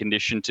our human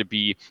condition to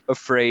be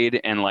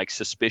afraid and like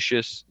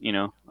suspicious, I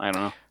don't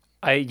know.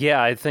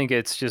 I think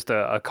it's just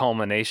a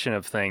culmination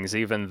of things,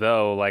 even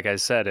though, like I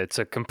said, it's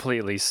a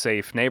completely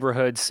safe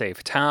neighborhood,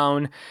 safe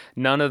town.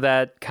 None of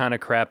that kind of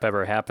crap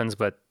ever happens,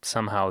 but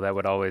somehow that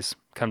would always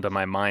come to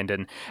my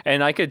mind.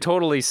 And I could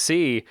totally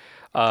see,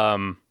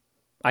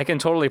 I can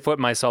totally put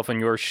myself in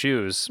your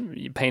shoes,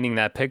 painting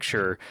that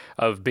picture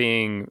of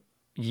being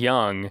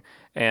young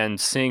and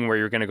seeing where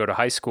you're going to go to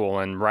high school,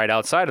 and right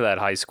outside of that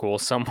high school,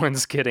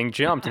 someone's getting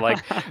jumped. Like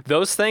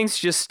those things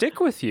just stick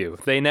with you.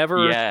 They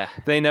never go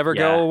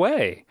Yeah.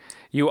 away.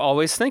 You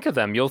always think of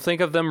them. You'll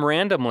think of them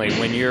randomly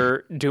when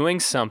you're doing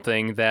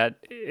something that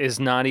is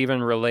not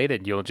even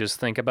related. You'll just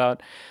think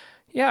about,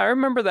 yeah, I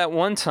remember that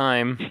one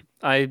time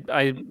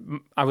I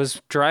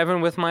was driving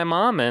with my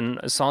mom and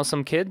saw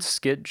some kids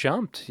get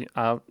jumped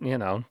out,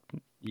 down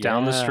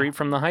the Yeah. street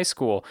from the high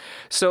school.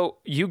 So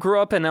you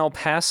grew up in El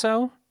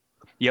Paso?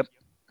 Yep.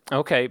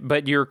 Okay,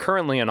 but you're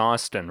currently in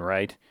Austin,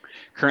 right?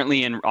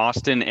 Currently in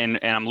Austin, and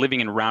I'm living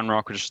in Round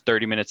Rock, which is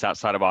 30 minutes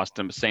outside of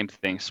Austin, but same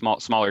thing,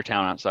 smaller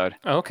town outside.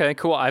 Okay,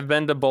 cool. I've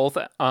been to both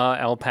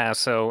El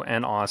Paso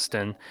and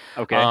Austin.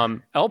 Okay.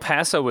 El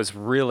Paso was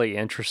really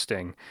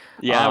interesting.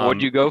 Yeah,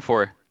 what'd you go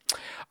for?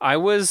 I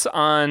was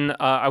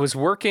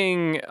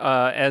working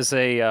as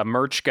a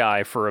merch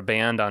guy for a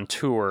band on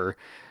tour,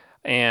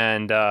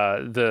 and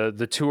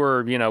the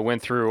tour,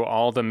 went through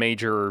all the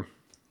major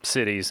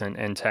cities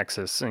in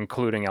Texas,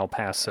 including El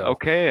Paso.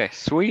 Okay,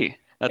 sweet.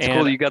 That's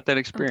cool that you got that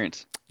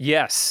experience.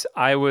 Yes,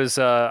 I was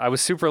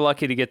super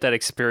lucky to get that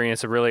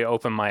experience. It really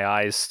opened my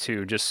eyes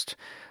to just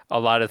a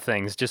lot of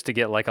things, just to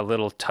get like a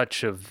little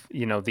touch of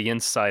the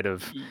inside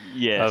of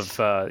Yes.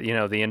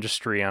 the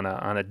industry on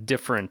a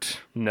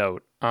different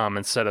note,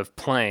 instead of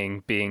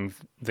being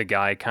the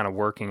guy kind of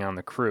working on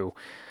the crew.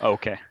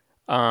 Okay.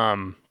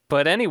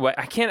 But anyway,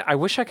 I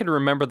wish I could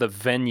remember the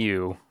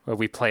venue that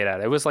we played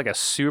at. It was like a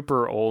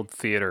super old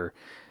theater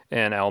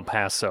in El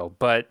Paso,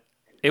 but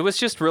it was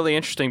just really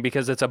interesting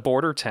because it's a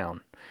border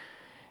town.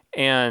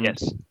 And,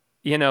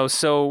 Yes.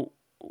 So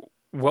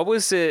what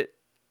was it?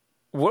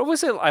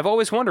 I've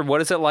always wondered,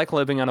 what is it like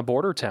living on a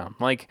border town?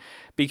 Like,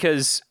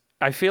 because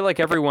I feel like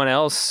everyone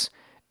else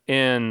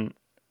in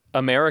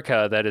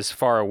America that is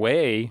far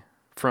away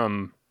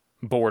from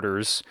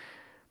borders,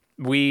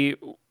 we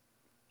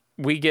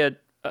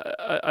get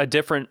a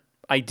different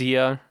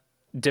idea,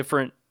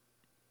 different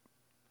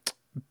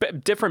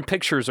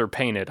pictures are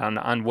painted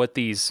on what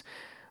these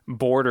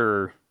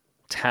border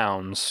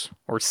towns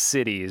or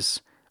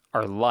cities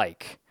are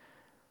like.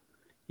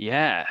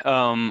 Yeah.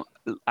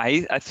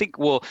 I think,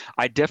 well,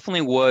 I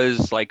definitely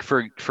was like,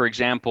 for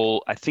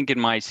example, I think in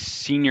my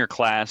senior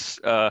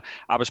class, I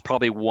was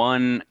probably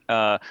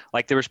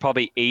like there was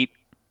probably 8,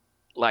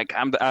 like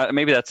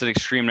maybe that's an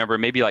extreme number,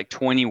 maybe like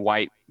 20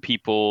 white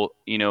people,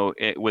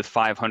 with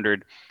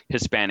 500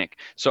 Hispanic.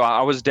 So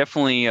I was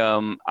definitely,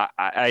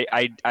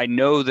 I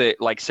know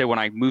that, like, say when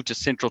I moved to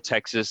Central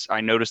Texas,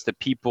 I noticed that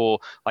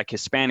people like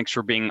Hispanics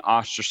were being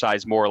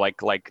ostracized more, like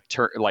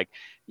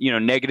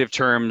negative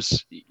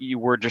terms you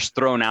were just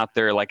thrown out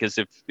there like as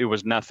if it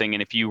was nothing.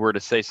 And if you were to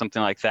say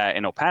something like that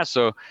in El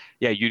Paso,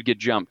 yeah, you'd get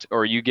jumped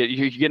or you get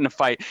in a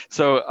fight.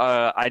 So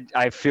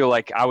I feel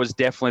like I was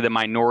definitely the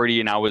minority,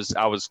 and I was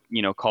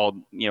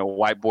called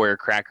white boy or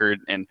cracker,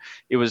 and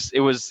it was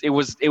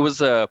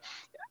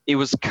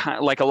kind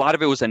of like a lot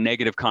of it was a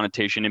negative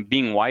connotation, and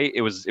being white,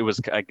 it was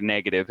like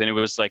negative, and it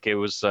was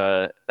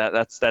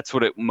that's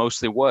what it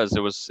mostly was.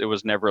 It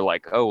was never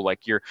like, oh,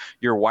 like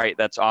you're white,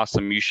 that's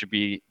awesome, you should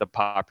be the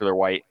popular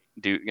white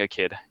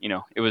kid.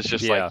 It was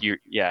just like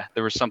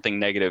there was something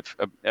negative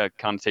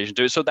connotation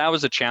to it. So that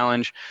was a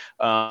challenge,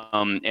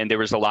 and there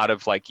was a lot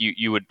of like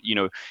you would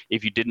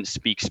if you didn't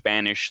speak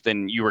Spanish,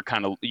 then you were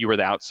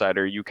the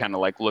outsider. You kind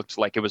of like looked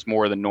like it was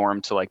more the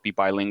norm to like be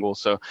bilingual.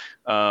 So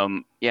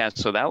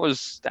so that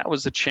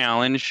was a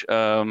challenge.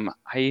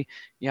 I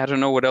don't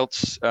know what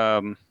else.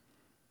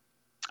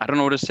 I don't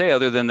know what to say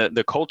other than that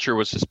the culture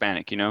was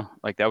Hispanic.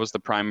 Like that was the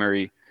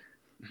primary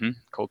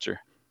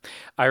culture.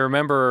 I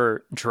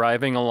remember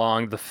driving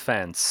along the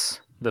fence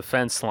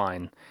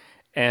line,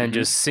 and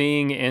just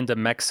seeing into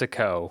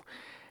Mexico,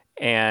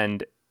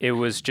 and it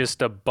was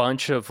just a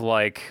bunch of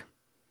like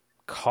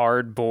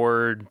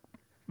cardboard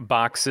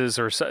boxes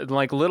or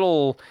like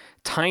little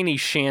tiny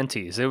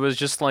shanties. It was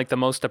just like the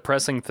most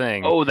depressing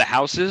thing. Oh, the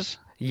houses?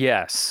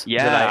 Yes.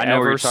 Yeah, that I know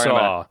what ever you're talking saw.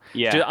 about.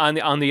 Yeah.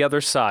 On the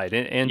other side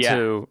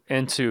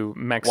into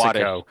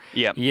Mexico.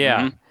 Yep.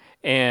 Yeah.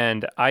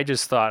 And I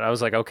just thought, I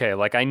was like, okay,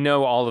 like I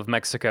know all of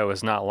Mexico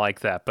is not like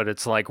that, but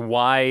it's like,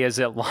 why is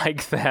it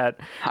like that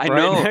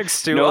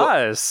next to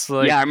us?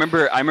 Like, yeah, I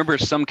remember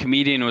some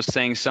comedian was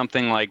saying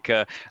something like,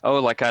 oh,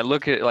 like I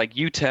look at like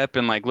UTEP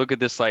and like look at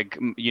this like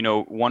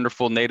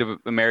wonderful Native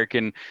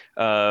American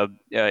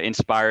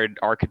inspired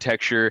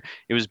architecture.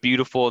 It was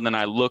beautiful, and then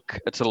I look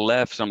to the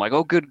left, and I'm like,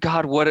 oh, good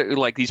God,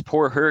 like these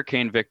poor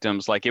hurricane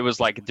victims. Like it was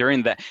like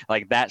during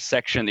that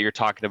section that you're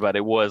talking about,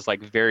 it was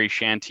like very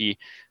shanty.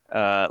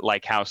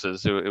 Like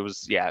houses. It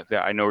was,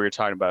 I know what you're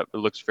talking about. It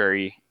looks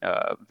very,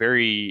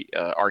 very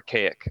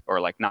archaic or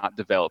like not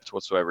developed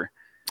whatsoever.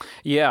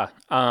 Yeah.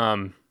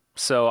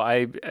 So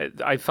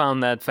I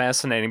found that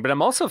fascinating, but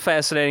I'm also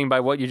fascinated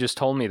by what you just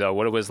told me though,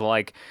 what it was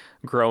like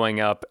growing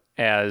up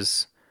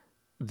as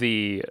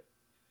the,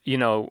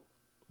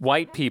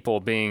 white people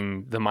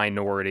being the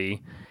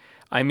minority.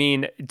 I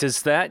mean,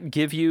 does that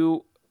give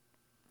you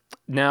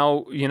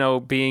now,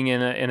 being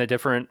in a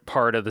different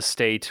part of the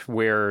state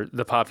where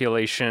the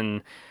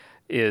population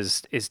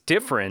is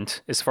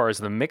different as far as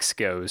the mix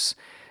goes.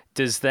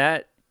 Does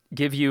that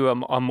give you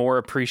a more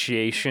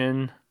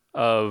appreciation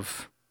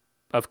of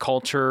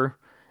culture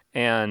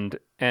and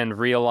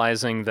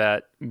realizing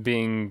that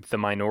being the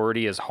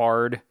minority is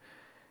hard?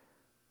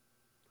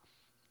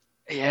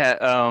 Yeah.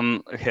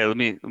 Okay. Let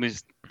me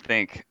just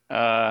think.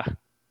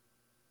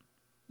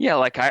 Yeah,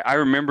 like I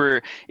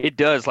remember it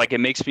does, like it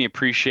makes me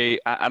appreciate,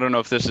 I don't know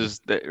if this is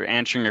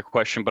answering your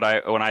question,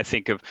 but when I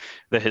think of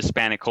the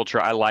Hispanic culture,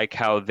 I like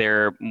how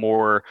they're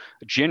more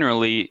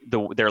generally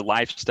their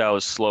lifestyle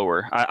is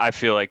slower. I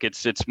feel like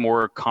it's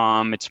more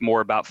calm, it's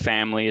more about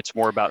family, it's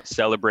more about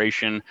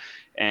celebration.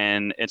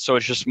 And so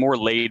it's just more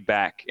laid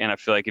back. And I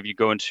feel like if you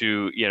go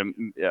into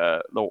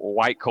the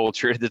white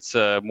culture, that's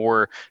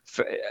more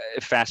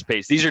fast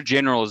paced. These are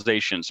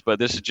generalizations, but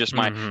this is just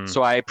my.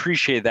 So I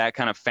appreciate that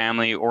kind of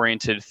family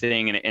oriented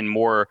thing, and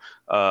more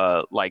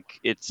like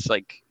it's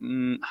like how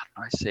do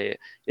I say it?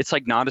 It's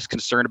like not as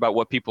concerned about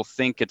what people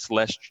think. It's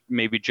less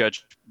maybe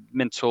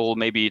judgmental.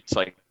 Maybe it's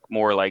like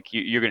more like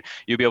you'll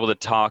be able to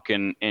talk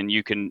and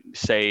you can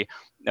say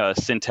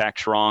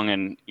syntax wrong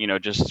and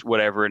just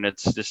whatever, and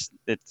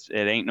it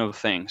ain't no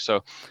thing.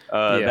 So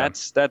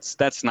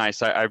that's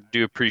nice. I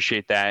do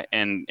appreciate that,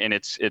 and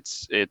it's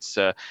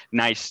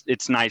nice.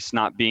 It's nice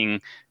not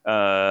being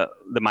the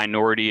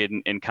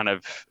minority and kind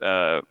of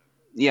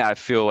I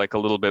feel like a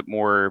little bit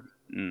more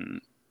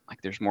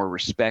like there's more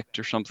respect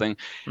or something.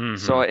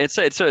 So it's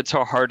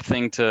a hard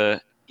thing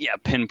to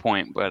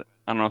pinpoint, but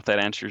I don't know if that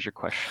answers your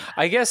question.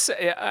 I guess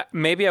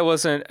maybe I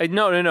wasn't.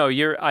 No.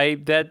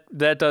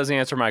 That does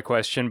answer my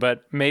question,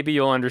 but maybe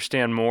you'll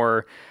understand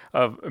more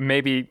of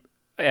maybe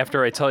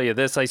after I tell you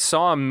this. I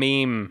saw a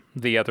meme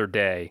the other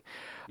day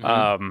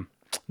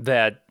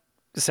that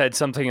said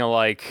something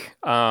like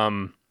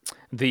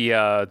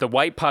the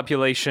white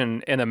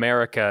population in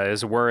America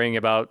is worrying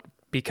about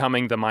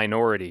becoming the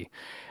minority,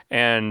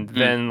 and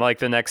then like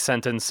the next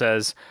sentence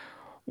says,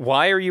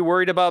 why are you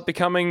worried about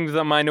becoming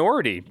the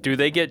minority? Do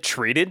they get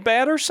treated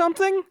bad or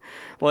something?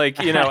 Like,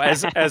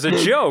 as a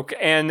joke.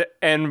 And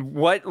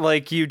what,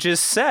 like you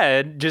just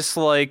said, just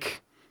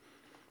like,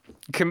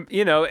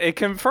 it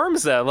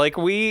confirms that. Like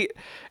we,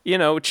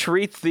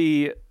 treat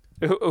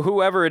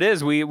whoever it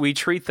is, we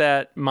treat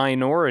that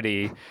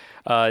minority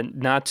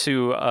not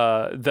to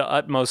the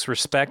utmost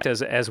respect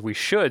as we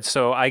should.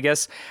 So I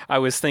guess I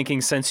was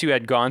thinking, since you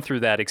had gone through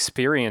that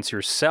experience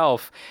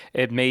yourself,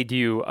 it made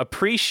you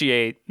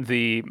appreciate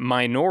the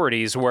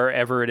minorities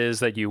wherever it is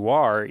that you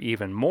are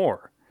even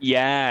more.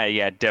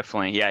 Yeah,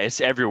 definitely. Yeah,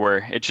 it's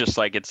everywhere. It's just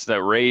like it's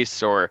the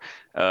race or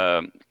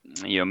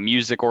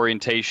music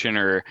orientation,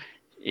 or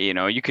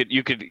you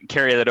could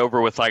carry that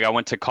over with, like, I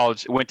went to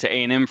college, went to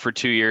A&M for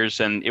 2 years,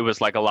 and it was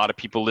like a lot of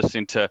people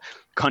listening to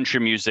country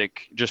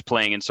music just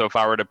playing. And so if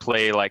I were to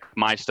play like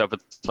my stuff,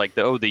 it's like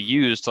the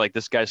Used, like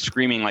this guy's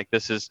screaming like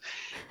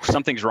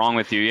something's wrong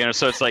with you,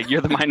 so it's like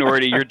you're the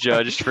minority, you're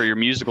judged for your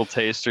musical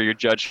taste, or you're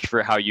judged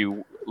for how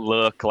you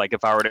look. Like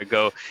if I were to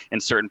go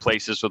in certain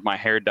places with my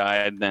hair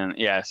dyed, then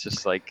it's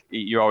just like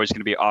you're always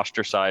going to be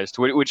ostracized,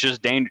 which is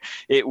dangerous.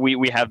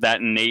 We have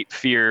that innate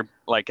fear,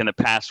 like in the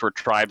past where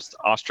tribes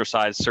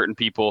ostracize certain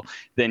people,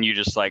 then you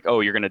just like,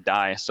 oh, you're going to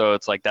die. So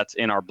it's like that's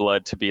in our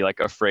blood to be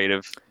like afraid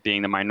of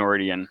being the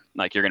minority and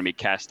like you're going to be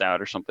cast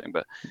out or something.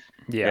 But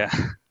yeah.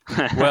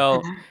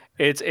 Well,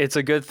 it's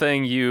a good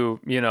thing you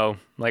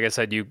like I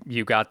said,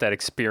 you got that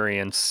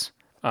experience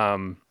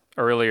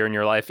earlier in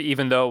your life,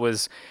 even though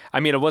it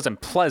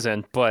wasn't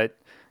pleasant, but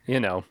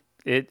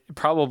it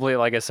probably,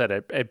 like I said,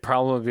 it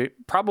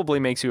probably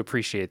makes you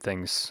appreciate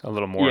things a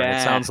little more. Yeah, and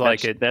it sounds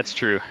like it. That's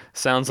true.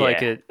 Sounds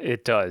like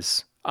it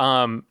does.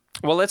 Well,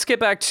 let's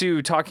get back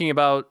to talking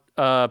about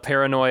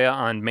Paranoia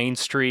on Main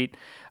Street.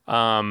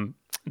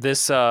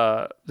 This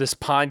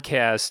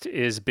podcast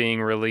is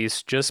being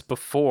released just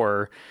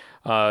before.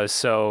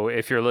 So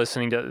if you're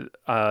listening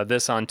to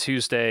this on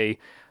Tuesday,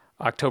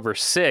 October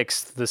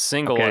 6th, the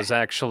single is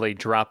actually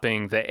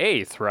dropping the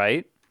 8th,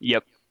 right?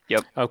 Yep.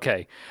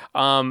 Okay.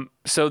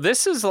 So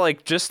this is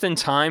like just in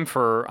time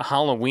for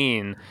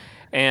Halloween,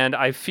 and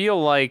I feel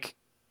like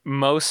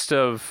most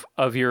of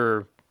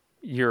your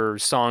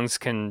songs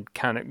can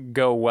kind of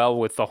go well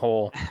with the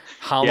whole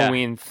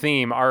Halloween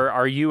theme.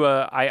 Are you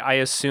I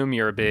assume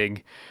you're a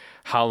big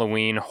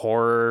Halloween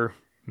horror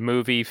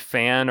movie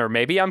fan, or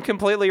maybe I'm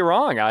completely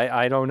wrong.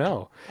 I don't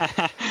know.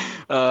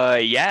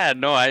 Totally.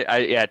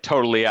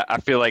 I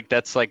feel like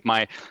that's like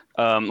my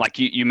like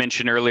you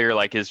mentioned earlier,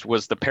 like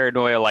was the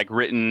Paranoia like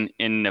written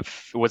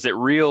was it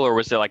real, or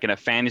was it like in a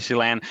fantasy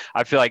land?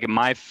 I feel like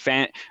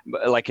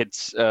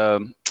it's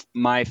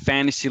my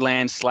fantasy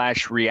land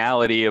 /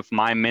 reality of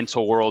my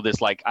mental world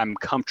is like I'm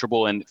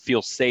comfortable and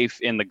feel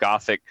safe in the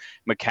gothic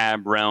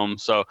macabre realm.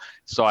 So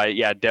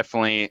I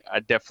definitely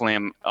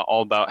am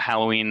all about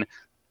Halloween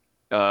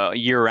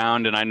year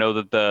round, and I know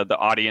that the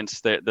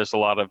audience, there's a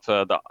lot of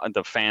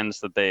the fans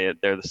that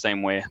they're the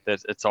same way.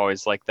 That it's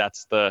always like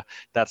that's the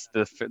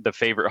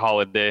favorite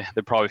holiday.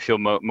 They probably feel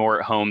more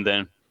at home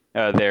than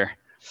there.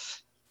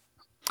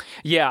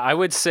 Yeah, I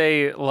would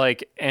say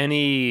like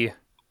any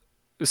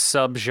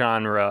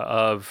subgenre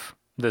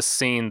this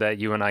scene that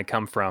you and I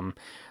come from,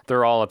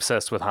 they're all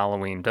obsessed with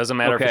Halloween. Doesn't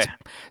matter if it's,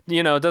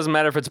 it doesn't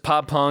matter if it's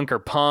pop punk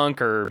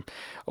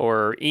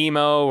or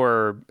emo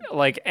or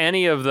like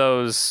any of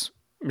those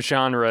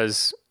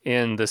genres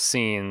in the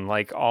scene.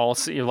 Like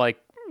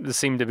they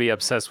seem to be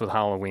obsessed with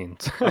Halloween.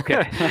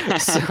 Okay.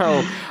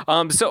 So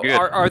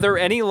are there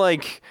any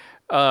like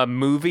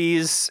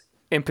movies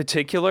in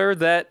particular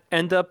that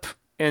end up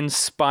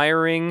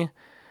inspiring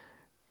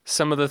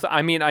some of the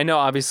I mean, I know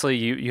obviously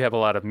you have a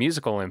lot of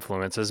musical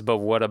influences, but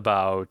what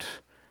about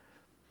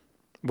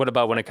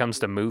when it comes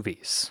to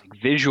movies?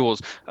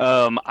 Visuals.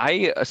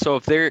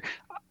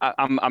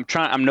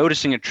 I'm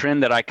noticing a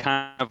trend that I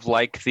kind of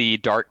like the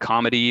dark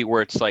comedy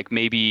where it's like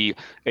maybe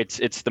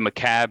it's the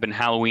macabre and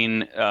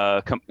Halloween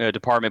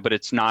department, but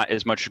it's not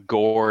as much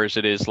gore as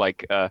it is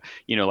like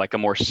like a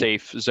more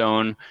safe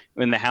zone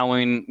in the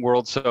Halloween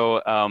world.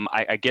 So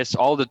I guess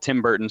all the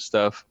Tim Burton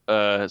stuff.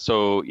 Like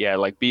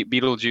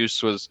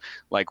Beetlejuice was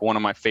like one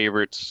of my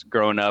favorites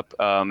growing up,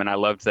 and I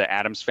loved the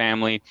Addams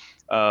Family,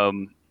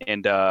 and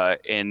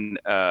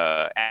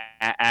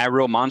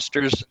Real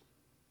Monsters.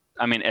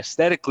 I mean,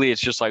 aesthetically,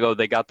 it's just like,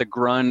 they got the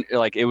grunge,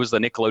 like it was the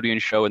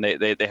Nickelodeon show, and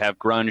they have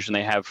grunge, and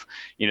they have,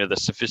 the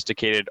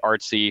sophisticated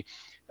artsy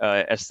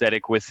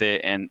aesthetic with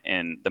it, and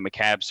the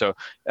macabre. So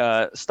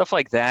stuff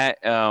like that.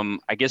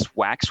 I guess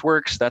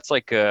Waxworks, that's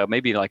like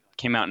maybe like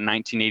came out in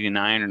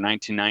 1989 or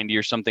 1990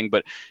 or something.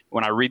 But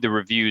when I read the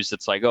reviews,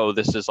 it's like,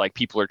 this is like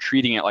people are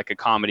treating it like a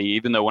comedy,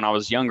 even though when I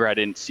was younger, I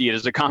didn't see it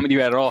as a comedy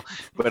at all.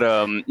 But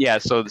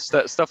so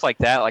stuff like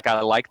that. Like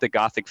I like the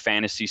gothic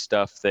fantasy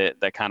stuff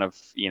that kind of,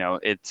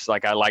 it's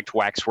like I liked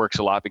Waxworks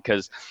a lot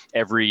because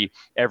every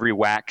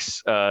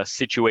wax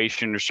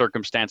situation or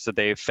circumstance that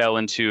they fell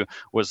into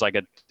was like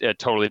a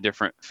totally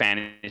different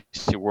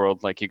fantasy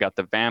world. Like you got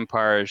the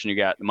vampires and you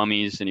got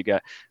mummies and you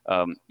got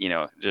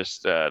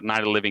just Night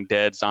of the Living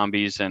Dead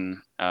zombies, and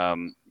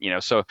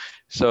so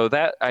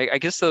that I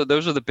guess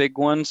those are the big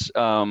ones.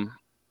 I'm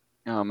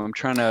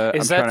blanking.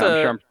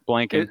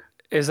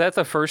 Is that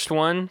the first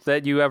one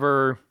that you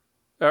ever,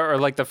 or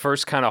like the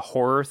first kind of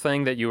horror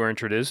thing that you were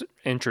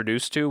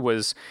introduced to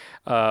was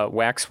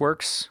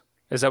Waxworks?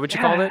 Is that what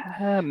you called it?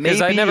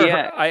 Maybe.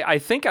 I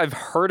think I've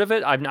heard of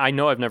it. I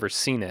know I've never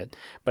seen it,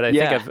 but I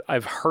think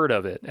I've heard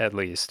of it at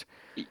least.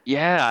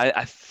 Yeah,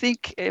 I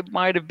think it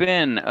might have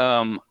been.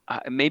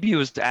 Maybe it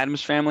was the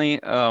Addams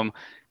Family. I'm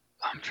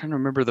trying to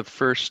remember the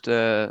first,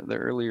 the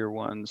earlier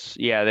ones.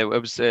 Yeah, it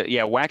was.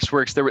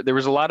 Waxworks. There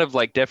was a lot of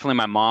like. Definitely,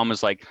 my mom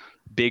was like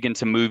big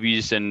into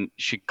movies, and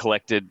she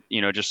collected,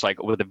 just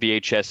like with the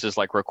VHSs,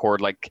 like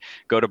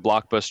go to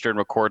Blockbuster and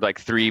record like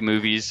 3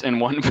 movies in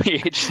one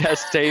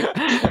VHS tape.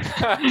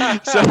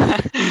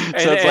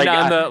 It's like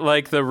on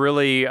the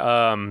really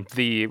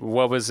the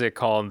what was it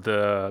called,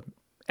 the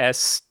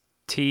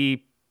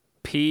STP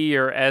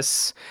or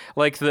S,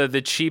 like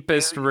the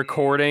cheapest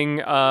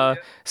recording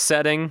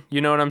setting.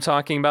 You know what I'm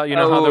talking about?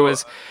 How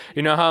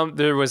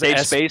there was Save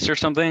Space or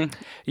something?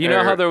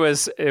 How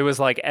it was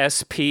like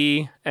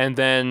SP,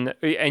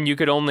 and you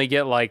could only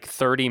get like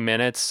 30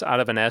 minutes out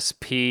of an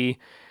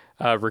SP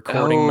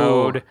recording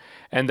mode,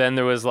 and then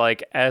there was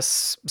like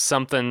S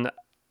something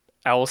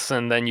else,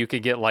 and then you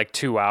could get like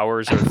 2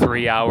 hours or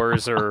 3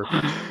 hours or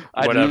whatever.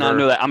 I did not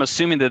know that. I'm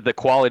assuming that the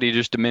quality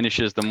just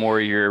diminishes the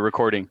more you're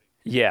recording.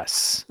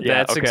 Yes,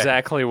 that's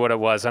exactly what it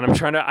was. And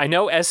I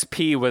know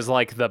SP was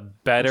like the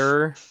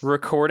better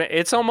recording.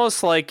 It's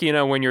almost like,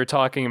 when you're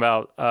talking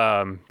about,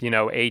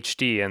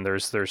 HD, and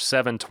there's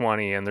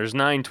 720 and there's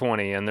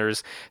 920 and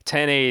there's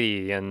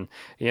 1080 and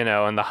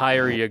the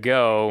higher you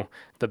go,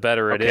 the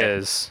better it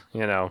is.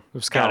 It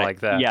was kind of like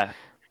that. Yeah.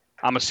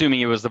 I'm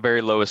assuming it was the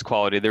very lowest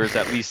quality. There was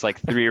at least like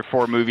 3 or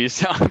 4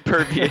 movies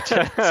per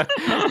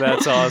VHS.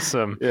 That's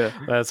awesome. Yeah.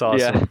 That's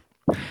awesome. Yeah.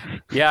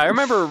 Yeah,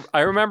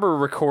 I remember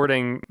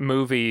recording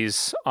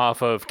movies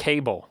off of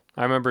cable.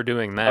 I remember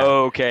doing that.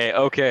 Okay.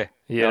 TV.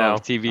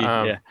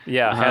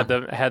 Had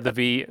the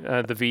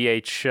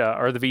VH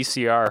or the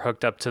VCR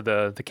hooked up to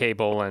the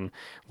cable, and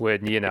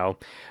would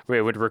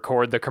we would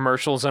record the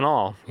commercials and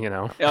all.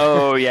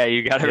 Oh yeah,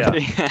 you got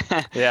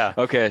everything. Yeah.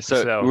 Okay,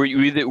 so were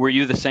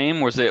you the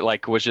same? Was it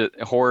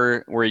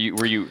horror?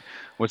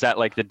 Was that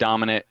like the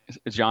dominant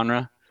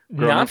genre?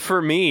 Not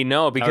for me,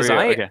 no, because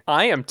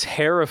I am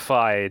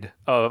terrified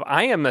of.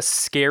 I am a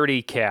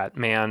scaredy cat,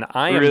 man.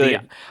 I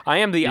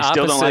am the opposite.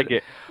 Still don't like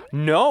it.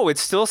 No, it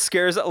still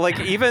scares. Like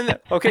even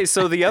okay.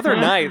 So the other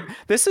night,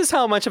 this is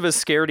how much of a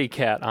scaredy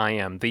cat I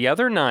am. The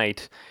other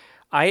night,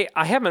 I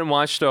haven't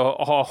watched a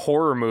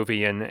horror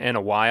movie in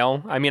a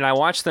while. I mean, I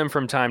watch them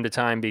from time to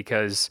time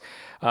because,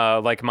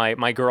 like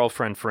my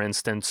girlfriend, for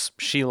instance,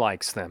 she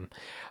likes them.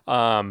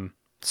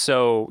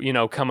 So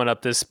coming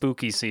up this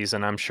spooky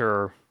season, I'm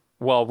sure.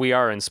 Well, we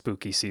are in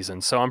spooky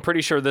season, so I'm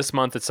pretty sure this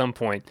month at some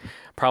point,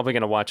 probably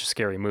going to watch a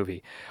scary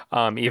movie.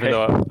 Even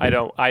though I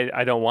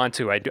don't want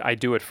to, I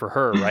do it for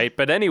her, right?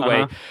 But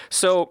anyway,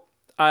 so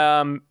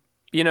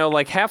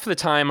like half the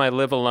time I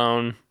live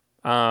alone.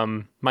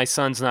 My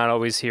son's not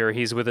always here.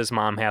 He's with his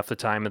mom half the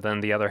time, and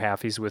then the other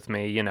half he's with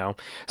me.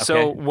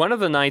 So one of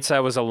the nights I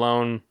was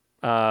alone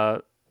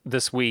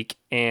this week,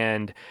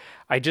 and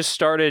I just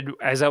started,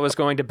 as I was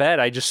going to bed,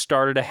 I just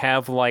started to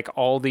have like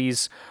all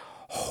these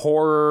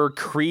horror,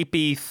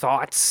 creepy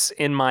thoughts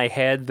in my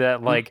head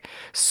that like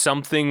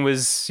something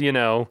was,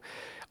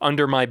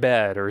 under my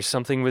bed or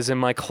something was in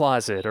my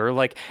closet or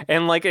like,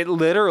 and like it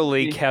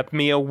literally kept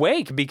me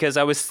awake because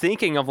I was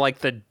thinking of like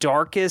the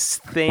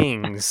darkest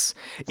things.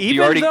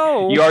 You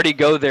already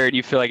go there and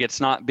you feel like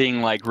it's not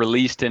being like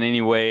released in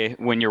any way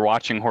when you're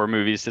watching horror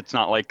movies. It's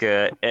not like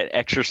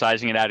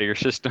exercising it out of your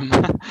system.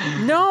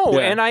 No,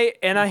 Yeah.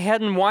 and I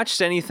hadn't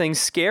watched anything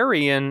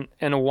scary in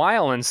a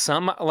while, and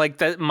some like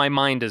that my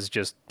mind is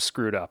just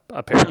screwed up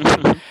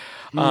apparently.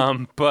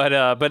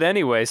 But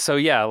anyway, so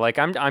yeah, like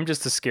I'm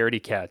just a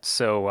scaredy cat.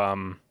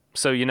 So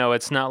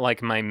it's not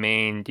like my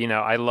main,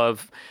 I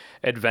love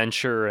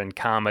adventure and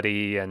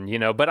comedy and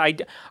but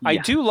I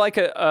do like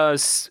a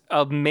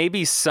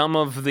maybe some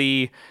of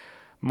the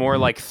more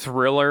like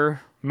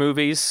thriller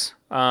movies.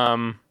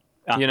 So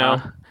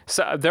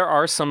there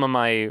are some of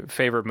my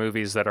favorite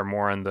movies that are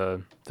more on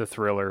the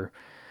thriller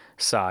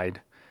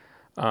side.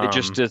 It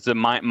just is a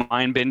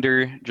mind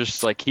bender,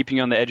 just like keeping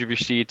you on the edge of your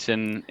seat,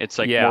 and it's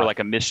like more like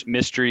a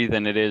mystery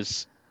than it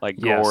is like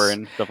gore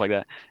and stuff like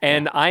that.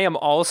 And I am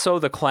also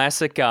the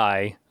classic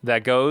guy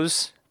that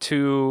goes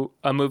to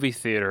a movie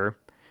theater,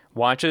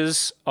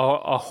 watches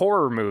a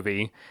horror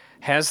movie,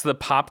 has the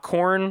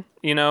popcorn,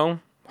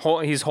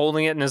 he's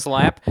holding it in his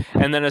lap,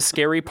 and then a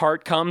scary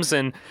part comes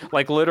and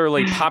like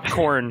literally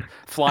popcorn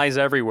flies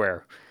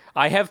everywhere.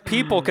 I have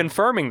people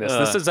confirming this.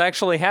 This has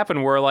actually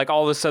happened where like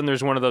all of a sudden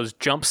there's one of those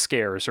jump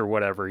scares or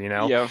whatever,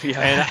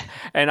 Yeah.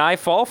 And I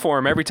fall for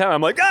him every time.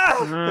 I'm like,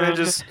 and it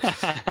just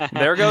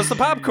there goes the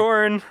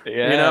popcorn,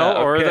 Okay.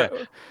 or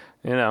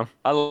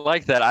I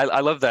like that.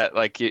 I love that.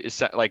 Like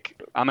it's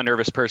like I'm a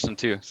nervous person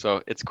too,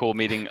 so it's cool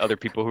meeting other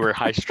people who are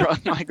high strung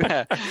like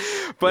that.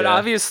 But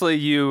obviously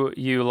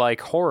you like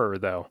horror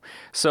though.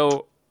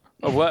 So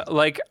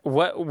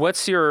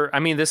what's your? I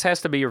mean, this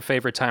has to be your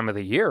favorite time of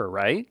the year,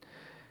 right?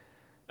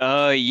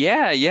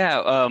 Yeah.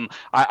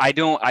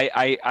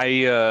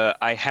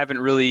 I haven't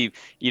really,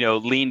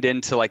 leaned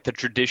into like the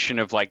tradition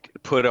of like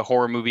put a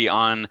horror movie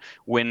on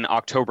when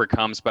October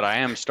comes, but I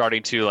am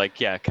starting to like,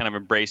 kind of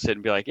embrace it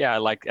and be like, I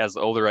like, as the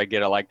older I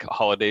get, I like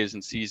holidays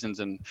and seasons.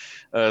 And,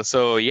 but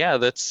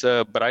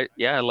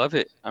I love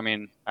it. I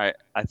mean, I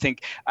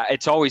think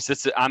it's always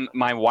this.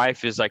 My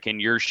wife is like in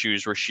your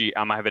shoes where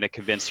I'm having to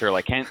convince her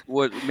like,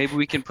 maybe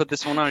we can put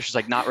this one on. She's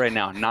like, not right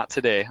now, not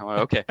today. I'm like,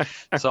 okay,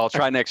 so I'll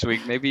try next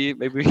week. Maybe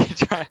we can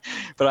try.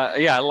 But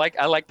I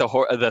like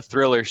the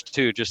thrillers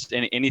too. Just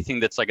anything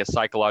that's like a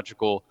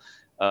psychological,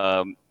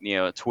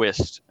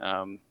 twist.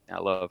 I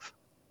love.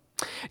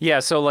 Yeah.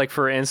 So like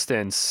for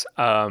instance,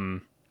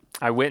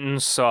 I went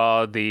and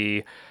saw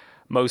the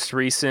most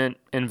recent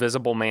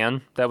Invisible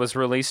Man that was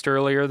released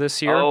earlier this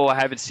year. Oh, I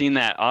haven't seen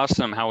that.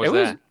 Awesome. How was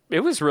that?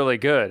 It was really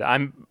good.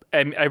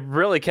 It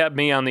really kept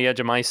me on the edge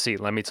of my seat.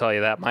 Let me tell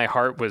you that. My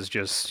heart was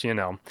just,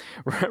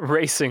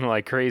 racing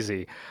like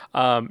crazy.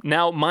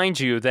 Now, mind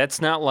you, that's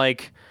not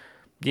like,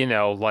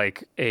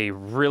 like a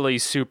really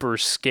super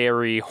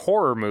scary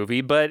horror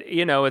movie, but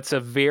it's a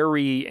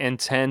very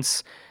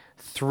intense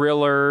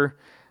thriller.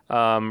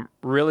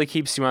 Really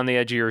keeps you on the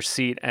edge of your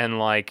seat, and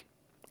like,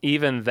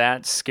 even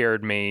that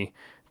scared me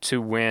to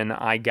when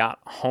I got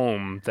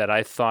home that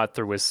I thought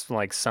there was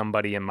like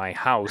somebody in my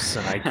house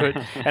and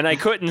I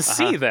couldn't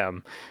see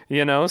them,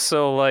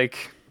 so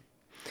like,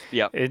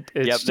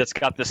 that's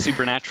got the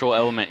supernatural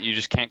element. You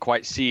just can't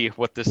quite see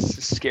what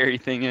this scary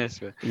thing is.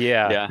 But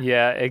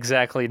yeah,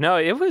 exactly. No,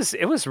 it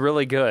was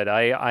really good.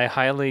 I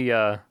highly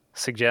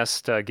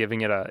suggest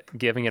giving it a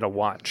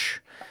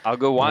watch. I'll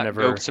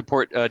go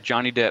support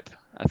Johnny Depp.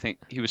 I think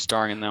he was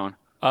starring in that one.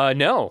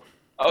 No.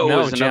 Oh, no,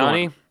 it was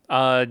Johnny.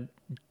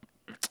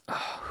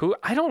 Who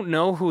I don't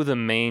know who the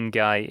main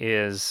guy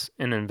is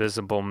in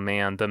Invisible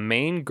Man. The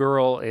main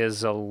girl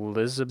is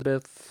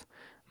Elizabeth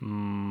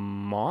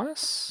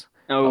Moss.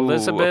 Oh,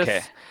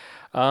 Elizabeth.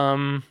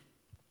 okay.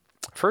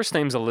 First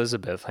name's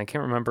Elizabeth. I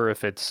can't remember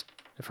if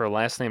her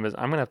last name is.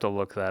 I'm gonna have to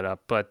look that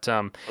up. But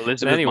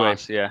Elizabeth anyway,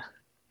 Moss. Yeah.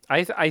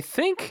 I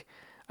think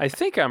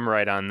I'm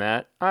right on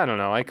that. I don't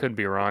know. I could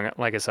be wrong.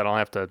 Like I said, I'll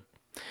have to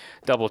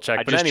double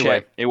check. But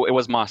anyway, it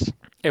was Moss.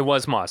 It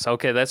was Moss.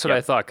 Okay, that's what I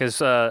thought. Because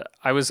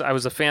I was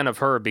a fan of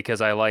her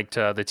because I liked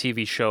the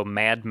TV show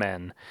Mad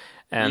Men,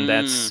 and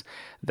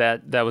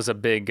that was a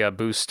big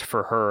boost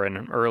for her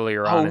and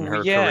earlier on in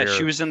her career. Yeah,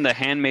 she was in The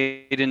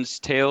Handmaid's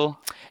Tale.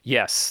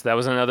 Yes, that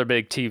was another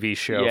big TV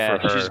show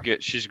for her. She's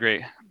good. She's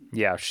great.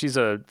 Yeah, she's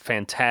a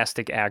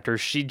fantastic actor.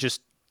 She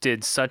just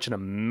did such an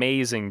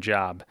amazing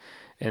job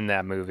in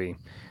that movie.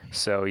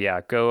 So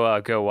yeah,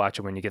 go watch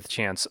it when you get the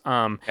chance.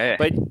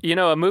 But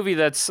a movie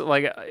that's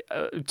like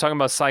talking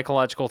about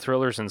psychological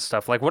thrillers and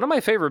stuff. Like one of my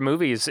favorite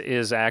movies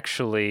is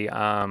actually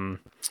now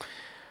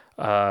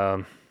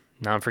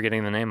I'm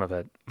forgetting the name of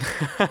it.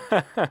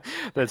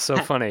 That's so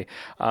funny.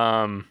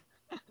 I'll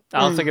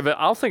think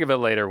of it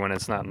later when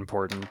it's not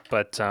important.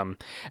 But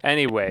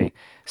anyway,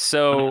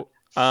 so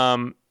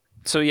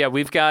yeah,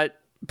 we've got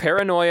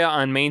Paranoia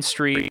on Main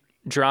Street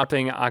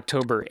dropping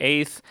October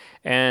 8th,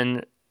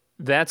 and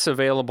that's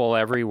available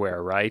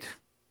everywhere, right?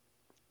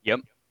 Yep.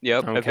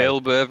 Okay.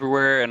 Available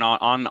everywhere. And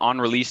on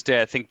release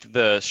day, I think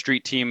the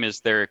street team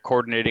they're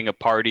coordinating a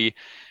party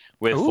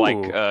with like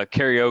Ooh.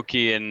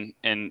 karaoke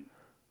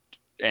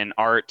and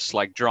arts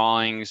like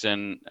drawings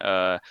and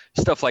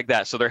stuff like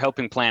that. So they're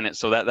helping plan it.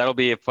 So that'll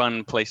be a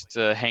fun place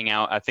to hang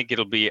out. I think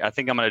I'm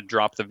going to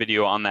drop the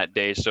video on that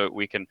day so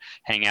we can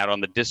hang out on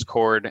the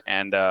Discord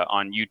and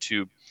on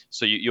YouTube.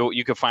 So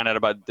you can find out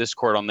about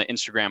Discord on the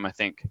Instagram, I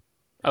think.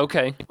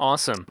 Okay,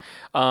 awesome.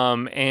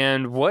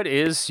 And what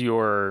is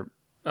your?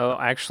 Oh,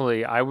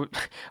 actually, I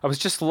was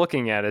just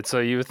looking at it. So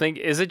you would think,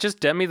 is it just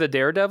Demi the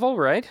Daredevil,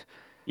 right?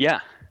 Yeah.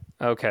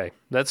 Okay,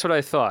 that's what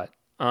I thought.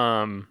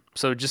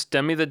 So just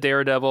Demi the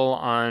Daredevil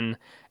on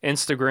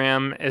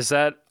Instagram. Is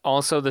that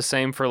also the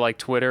same for like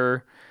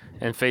Twitter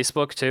and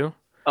Facebook too?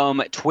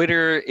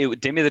 Twitter,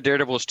 Demi the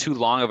Daredevil is too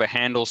long of a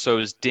handle, so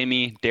is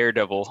Demi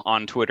Daredevil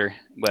on Twitter.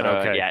 But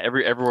Okay. yeah,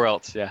 everywhere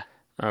else, yeah.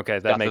 Okay,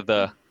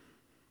 That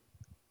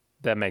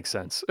that makes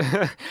sense.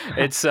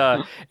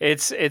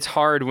 It's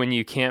hard when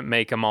you can't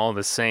make them all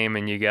the same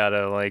and you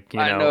gotta like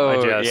I know,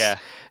 adjust.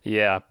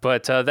 Yeah.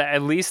 But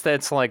at least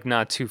that's like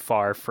not too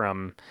far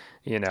from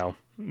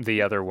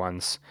the other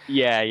ones.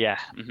 Yeah.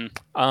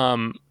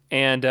 Mm-hmm.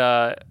 And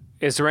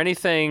is there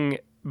anything?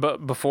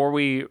 But before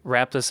we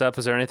wrap this up,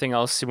 is there anything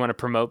else you want to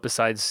promote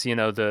besides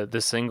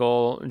the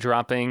single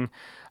dropping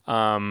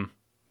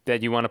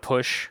that you want to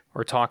push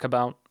or talk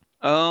about?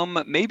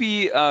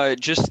 Maybe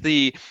just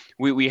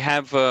we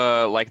have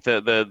like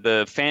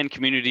the fan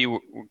community we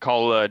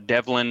call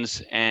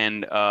Devlins,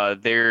 and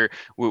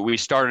we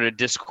started a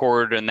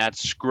Discord, and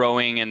that's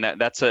growing, and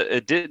that's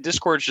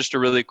Discord is just a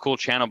really cool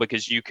channel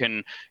because you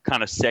can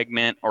kind of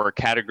segment or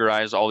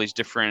categorize all these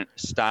different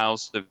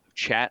styles of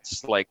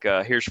chats, like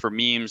here's for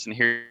memes and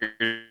here's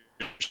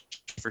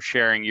for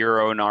sharing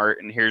your own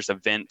art, and here's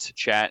event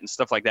chat and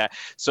stuff like that.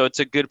 So it's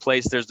a good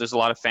place. There's a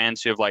lot of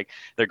fans who have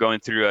they're going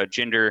through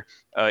gender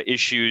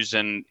issues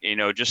and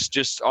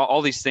just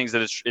all these things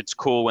that it's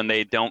cool when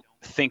they don't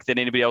think that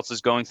anybody else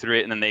is going through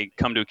it, and then they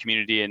come to a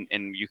community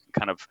and you can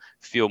kind of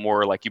feel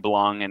more like you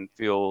belong and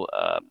feel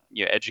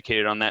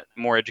educated on that,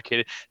 more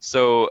educated.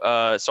 So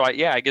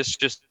I guess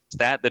just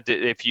that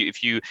if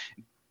you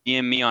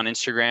DM me on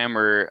Instagram,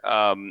 or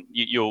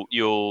you'll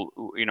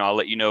I'll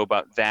let you know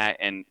about that.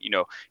 And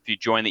if you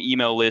join the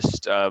email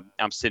list,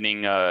 I'm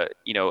sending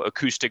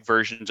acoustic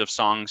versions of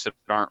songs that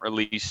aren't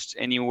released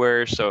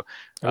anywhere. So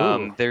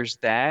there's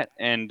that,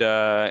 and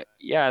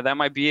that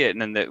might be it.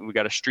 And then we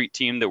got a street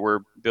team that we're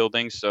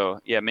building. So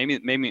yeah,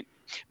 mainly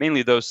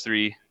those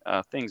three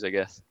things, I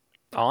guess.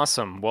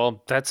 Awesome.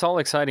 Well, that's all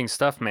exciting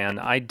stuff, man.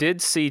 I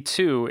did see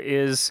too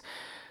is,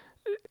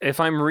 if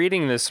I'm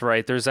reading this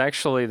right, there's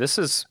actually, this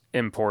is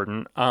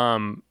important.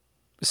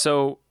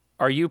 So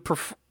are you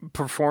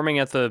performing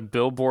at the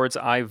Billboard's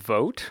I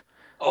Vote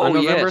on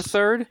November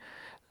 3rd?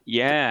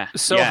 Yeah.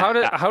 So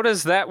how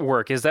does that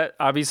work? Is that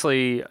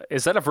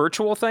a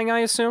virtual thing, I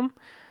assume?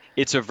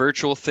 It's a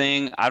virtual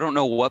thing. I don't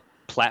know what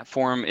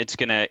platform it's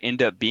going to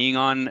end up being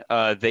on.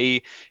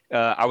 They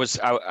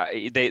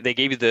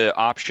gave you the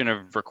option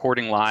of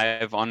recording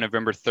live on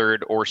November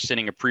 3rd or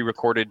sending a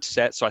pre-recorded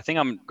set. So I think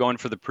I'm going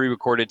for the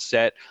pre-recorded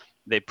set.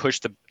 They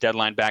pushed the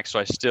deadline back,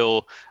 so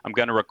I'm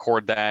going to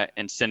record that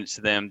and send it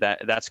to them.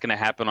 That's going to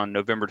happen on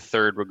November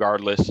 3rd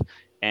regardless.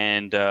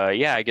 And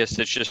I guess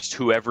it's just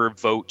whoever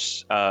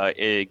votes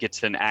it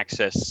gets an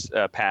access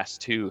pass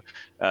to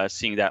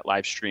seeing that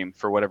live stream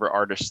for whatever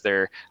artists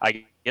there.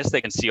 I guess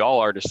they can see all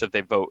artists if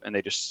they vote, and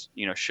they just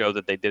show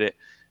that they did it.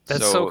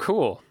 That's so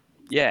cool.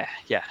 Yeah.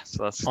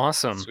 So that's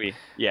awesome. Sweet.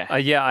 Yeah.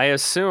 I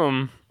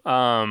assume.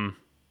 I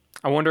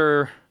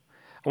wonder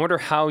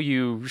how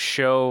you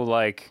show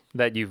like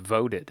that you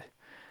voted.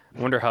 I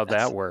wonder how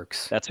that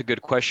works. That's a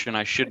good question.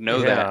 I should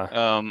know that.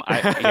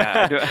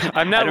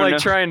 I'm not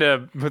trying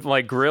to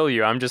grill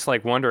you. I'm just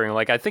wondering.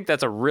 I think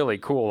that's a really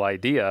cool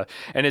idea,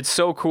 and it's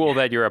so cool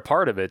that you're a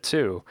part of it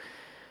too.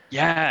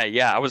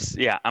 Yeah.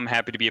 I'm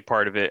happy to be a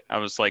part of it. I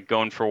was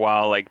going for a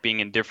while,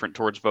 being indifferent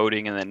towards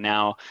voting, and then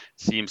now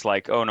it seems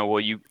like, oh no,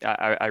 well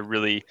I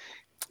really,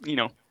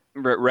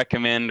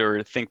 recommend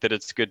or think that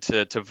it's good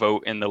to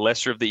vote in the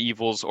lesser of the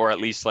evils, or at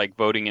least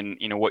voting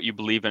in what you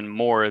believe in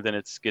more. Then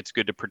it's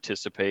good to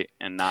participate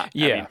and not.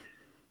 Yeah.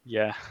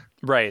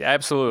 Right.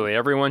 Absolutely.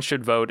 Everyone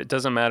should vote. It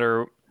doesn't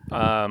matter.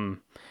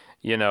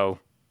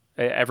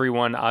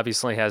 Everyone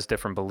obviously has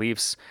different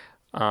beliefs,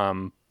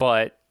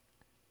 but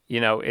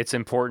it's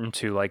important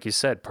to, like you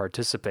said,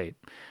 participate.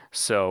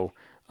 So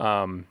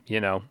I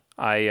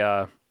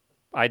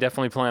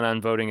definitely plan on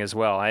voting as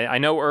well. I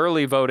know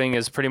early voting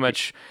is pretty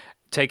much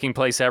taking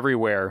place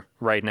everywhere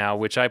right now,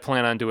 which I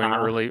plan on doing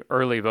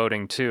early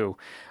voting too.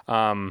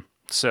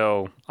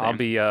 So I'll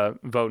be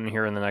voting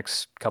here in the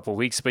next couple of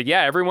weeks. But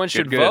yeah, everyone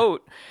should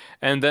vote,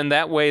 and then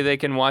that way they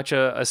can watch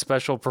a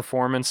special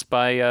performance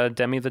by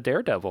Demi the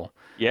Daredevil.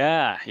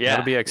 Yeah.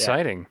 That'll be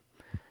exciting.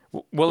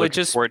 Well,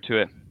 Looking forward to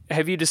it.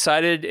 have you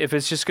decided if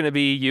it's just going to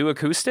be you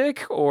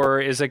acoustic, or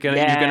is it going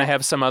to Yeah. you're going to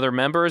have some other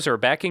members or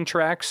backing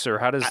tracks, or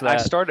how does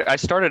that? I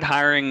started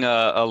hiring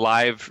a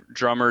live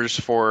drummers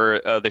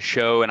for the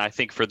show, and I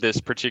think for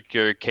this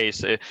particular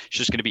case, it's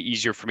just going to be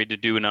easier for me to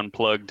do an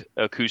unplugged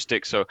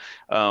acoustic. So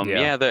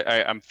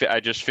I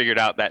just figured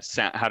out that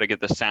how to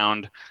get the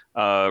sound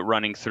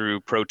running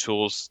through Pro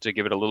Tools to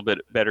give it a little bit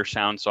better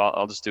sound. So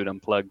I'll just do it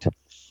unplugged.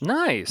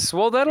 Nice.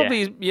 Well, that'll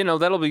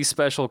be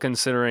special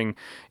considering,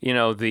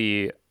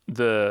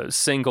 the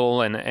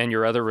single and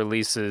your other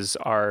releases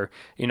are,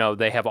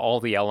 they have all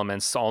the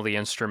elements, all the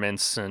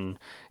instruments, and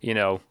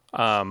the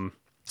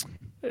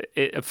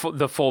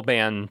full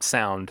band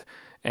sound,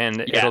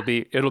 and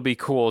it'll be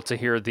cool to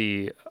hear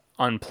the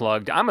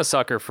unplugged. I'm a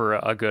sucker for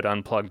a good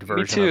unplugged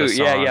version. Me too. Of a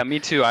song. Yeah,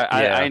 me too.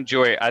 I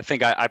enjoy it. I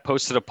think I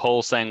posted a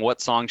poll saying what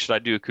song should I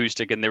do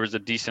acoustic, and there was a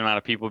decent amount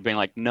of people being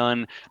like,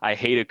 none. I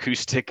hate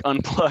acoustic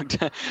unplugged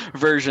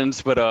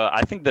versions, but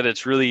I think that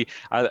it's really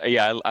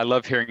I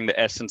love hearing the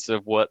essence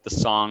of what the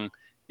song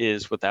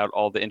is without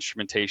all the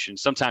instrumentation.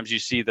 Sometimes you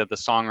see that the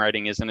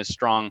songwriting isn't as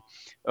strong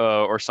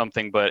or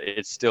something, but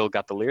it's still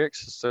got the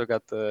lyrics, it's still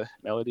got the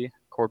melody,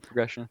 chord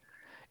progression.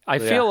 I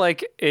feel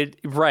like it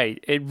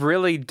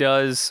really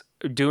does.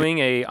 Doing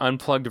a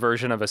unplugged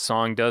version of a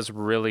song does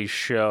really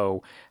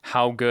show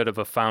how good of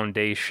a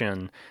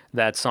foundation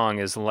that song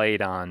is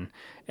laid on.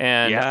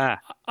 And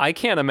I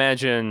can't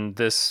imagine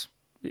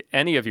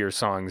any of your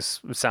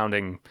songs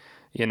sounding,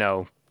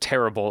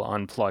 terrible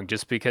unplugged,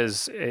 just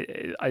because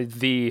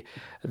the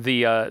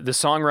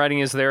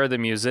songwriting is there, the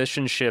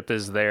musicianship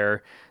is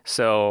there.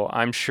 So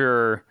I'm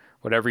sure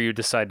whatever you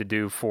decide to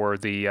do for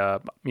the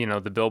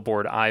the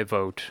Billboard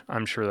iVote,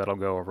 I'm sure that'll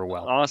go over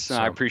well. Awesome.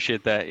 So, I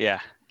appreciate that. Yeah,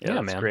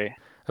 that's man. great.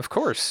 Of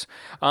course.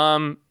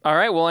 All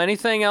right. Well,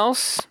 anything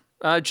else,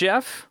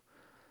 Jeff?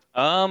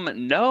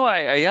 No,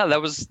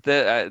 that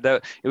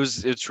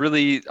was it's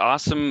really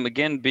awesome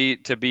again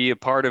to be a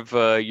part of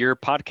your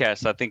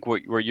podcast. I think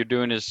what you're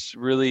doing is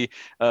really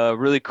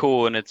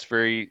cool, and it's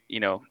very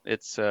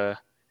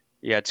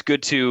it's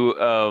good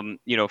to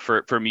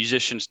for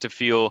musicians to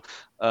feel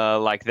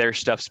like their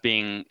stuff's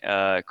being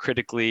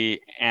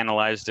critically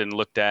analyzed and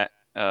looked at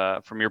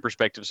from your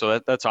perspective. So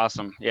that's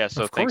awesome. Yeah.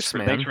 So thanks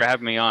for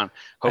having me on.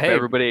 Hope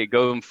everybody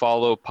go and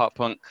follow Pop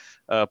Punk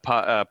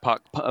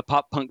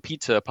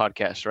Pizza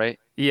podcast, right?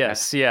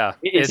 Yes. Yeah.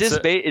 Is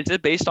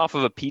it based off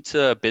of a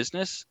pizza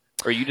business,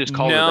 or you just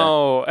called it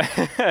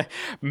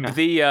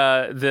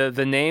that?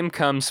 The name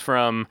comes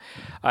from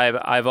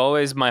I've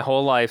always my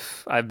whole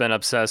life I've been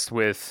obsessed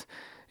with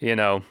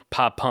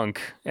pop punk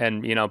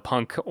and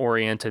punk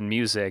oriented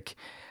music.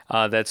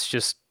 That's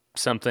just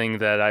something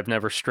that I've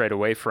never strayed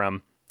away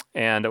from.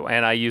 And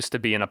I used to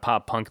be in a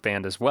pop punk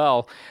band as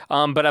well.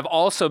 But I've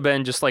also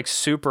been just like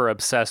super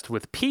obsessed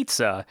with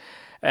pizza,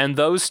 and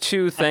those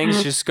two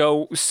things just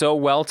go so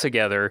well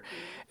together.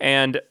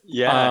 And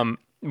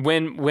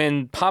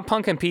when pop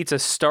punk and pizza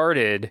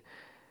started,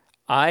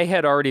 I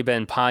had already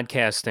been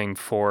podcasting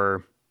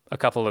for a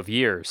couple of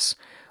years,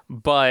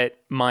 but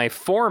my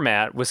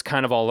format was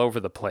kind of all over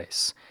the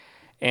place.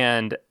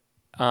 And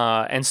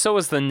so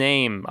was the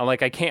name.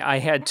 Like I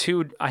had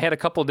a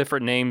couple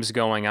different names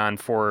going on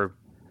for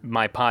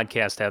my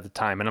podcast at the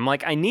time, and I'm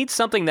like, I need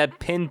something that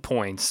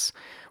pinpoints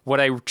what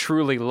I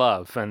truly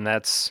love, and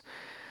that's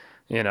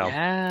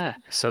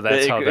so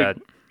that's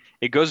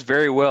it goes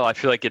very well. I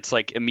feel like it's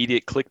like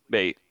immediate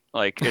clickbait.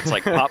 Like it's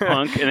like pop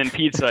punk and then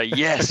pizza.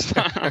 Yes.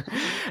 And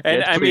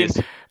yes, I mean,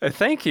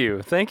 thank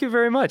you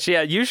very much.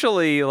 Yeah,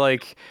 usually,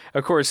 like,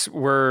 of course,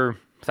 we're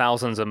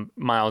thousands of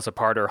miles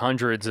apart or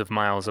hundreds of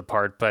miles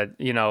apart, but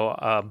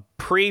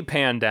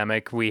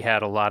pre-pandemic we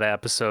had a lot of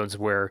episodes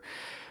where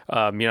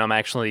I'm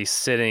actually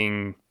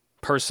sitting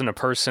person to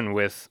person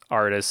with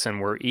artists,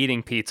 and we're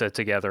eating pizza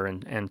together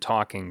and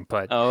talking.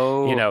 But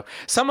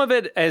some of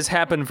it has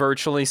happened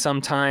virtually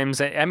sometimes.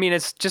 I mean,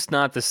 it's just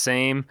not the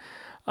same.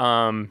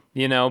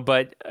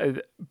 But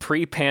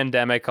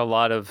pre-pandemic, a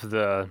lot of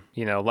the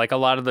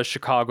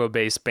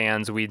Chicago-based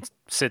bands, we'd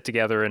sit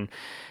together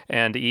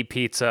and eat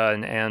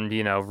pizza and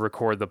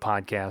record the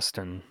podcast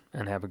and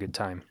have a good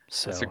time.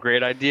 So that's a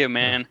great idea,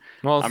 man.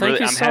 Well, thank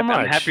you so much.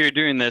 I'm happy you're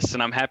doing this,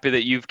 and I'm happy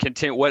that you've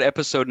continued. What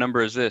episode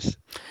number is this?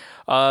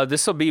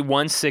 This will be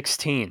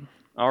 116.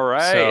 All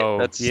right, so,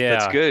 that's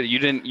good.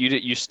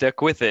 You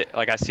stuck with it.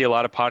 Like I see a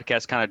lot of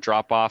podcasts kind of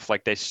drop off.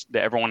 Like they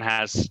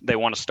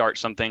want to start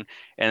something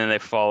and then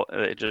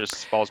it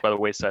just falls by the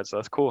wayside. So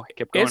that's cool.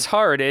 Keep going. It's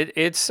hard.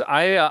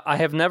 I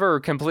have never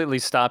completely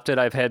stopped it.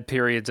 I've had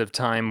periods of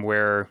time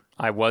where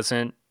I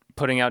wasn't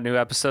putting out new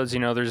episodes.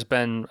 There's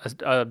been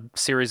a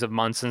series of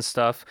months and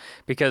stuff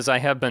because I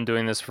have been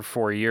doing this for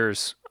 4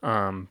 years.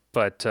 I'm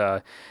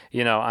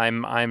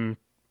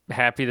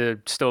happy to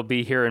still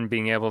be here and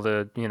being able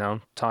to,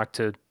 talk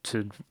to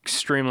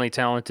extremely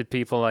talented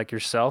people like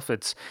yourself.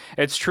 It's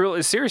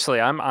truly,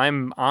 seriously,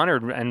 I'm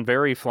honored and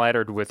very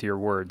flattered with your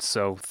words.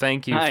 So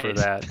thank you for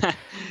that.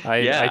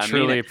 I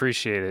truly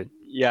appreciate it.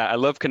 Yeah, I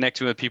love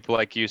connecting with people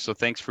like you. So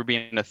thanks for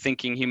being a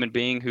thinking human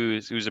being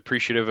who's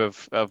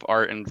appreciative of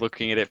art and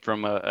looking at it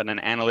from an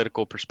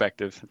analytical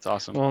perspective. It's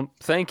awesome. Well,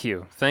 thank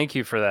you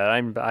for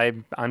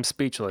that. I'm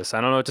speechless.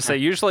 I don't know what to say.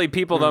 Usually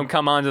people don't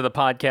come onto the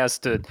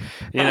podcast to,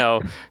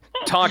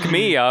 talk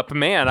me up.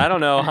 Man, I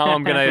don't know how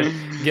I'm gonna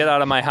get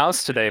out of my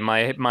house today.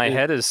 My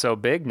head is so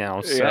big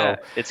now. So yeah,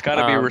 it's got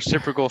to be a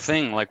reciprocal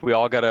thing. Like we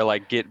all gotta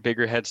like get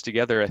bigger heads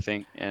together, I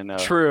think. And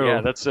true.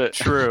 Yeah, that's it.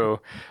 True.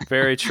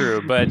 Very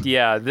true. But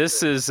yeah,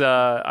 this is.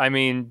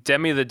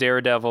 Demi the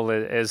Daredevil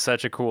is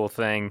such a cool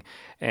thing,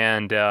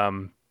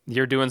 and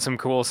you're doing some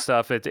cool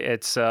stuff.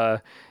 It's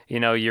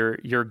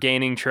you're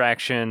gaining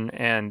traction,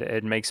 and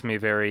it makes me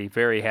very,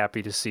 very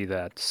happy to see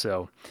that.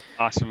 So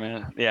awesome,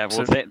 man. Yeah.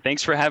 Well,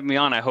 thanks for having me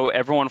on. I hope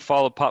everyone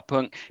follow Pop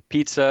Punk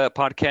Pizza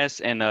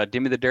podcast and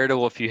Demi the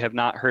Daredevil if you have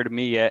not heard of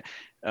me yet.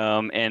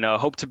 And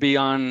hope to be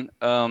on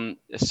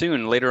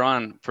soon later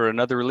on for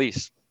another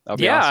release.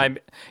 Awesome.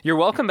 You're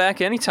welcome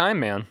back anytime,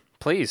 man.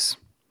 Please.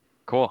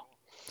 Cool.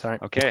 All right.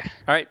 Okay.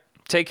 All right.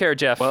 Take care,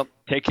 Jeff. Well,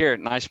 take care.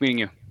 Nice meeting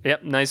you.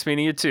 Yep. Nice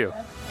meeting you too.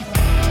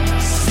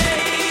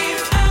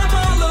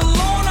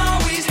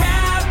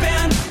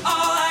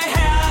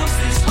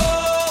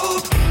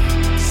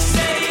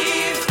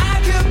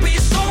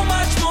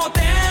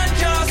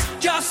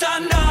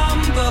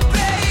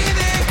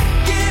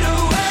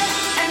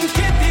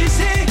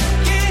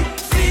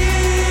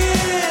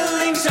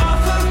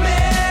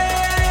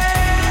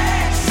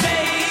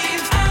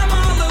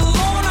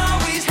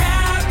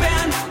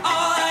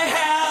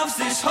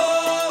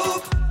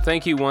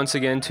 Thank you once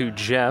again to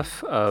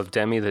Jeff of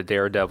Demi the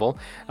Daredevil.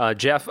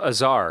 Jeff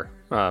Azar,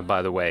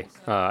 by the way.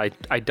 I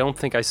don't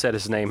think I said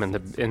his name in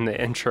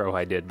the intro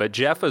I did, but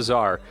Jeff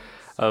Azar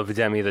of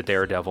Demi the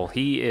Daredevil.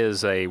 He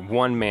is a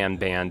one-man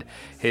band.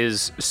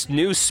 His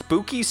new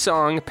spooky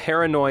song,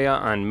 Paranoia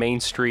on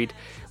Main Street,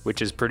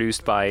 which is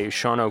produced by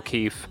Sean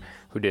O'Keefe,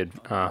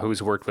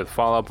 who's worked with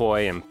Fall Out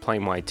Boy and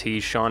Plain White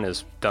T's. Sean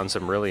has done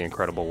some really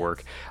incredible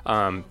work.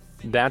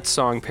 That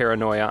song,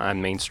 Paranoia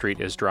on Main Street,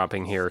 is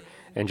dropping here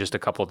in just a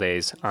couple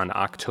days on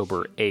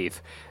October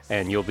 8th,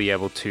 and you'll be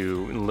able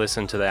to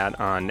listen to that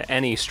on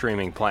any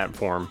streaming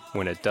platform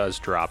when it does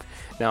drop.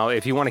 Now,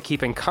 if you want to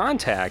keep in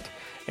contact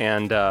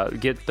and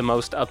get the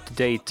most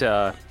up-to-date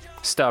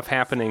stuff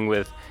happening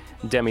with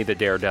Demi the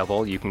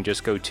Daredevil, you can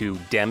just go to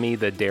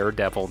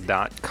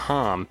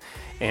demithedaredevil.com,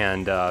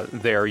 and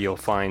there you'll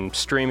find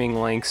streaming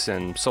links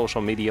and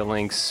social media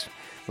links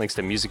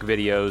to music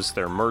videos,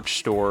 their merch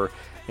store,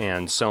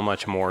 and so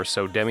much more.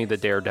 So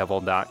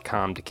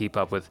demithedaredevil.com to keep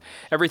up with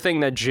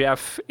everything that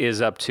Jeff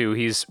is up to.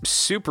 He's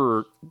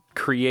super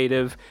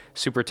creative,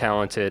 super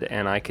talented,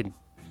 and I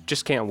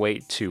just can't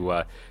wait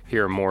to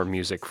hear more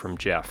music from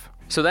Jeff.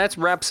 So that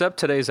wraps up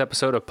today's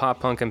episode of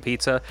Pop Punk and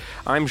Pizza.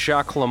 I'm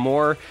Jacques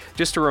Lamour.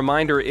 Just a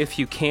reminder, if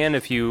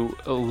you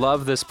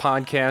love this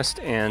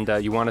podcast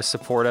and you want to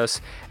support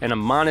us in a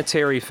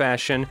monetary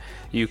fashion,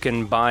 you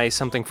can buy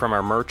something from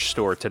our merch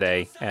store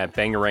today at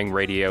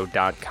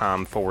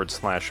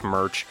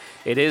bangarangradio.com/merch.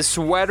 It is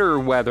sweater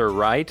weather,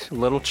 right? A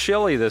little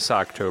chilly this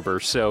October,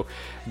 so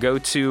go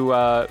to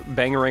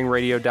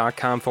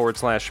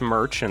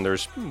bangarangradio.com/merch, and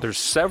there's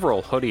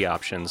several hoodie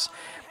options.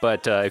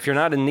 But if you're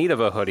not in need of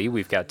a hoodie,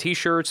 we've got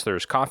t-shirts,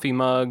 there's coffee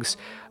mugs,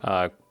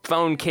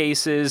 phone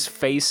cases,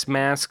 face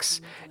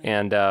masks,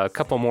 and a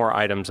couple more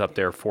items up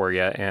there for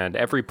you. And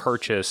every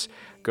purchase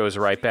goes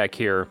right back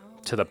here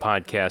to the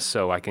podcast,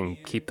 so I can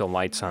keep the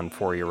lights on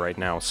for you right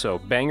now. So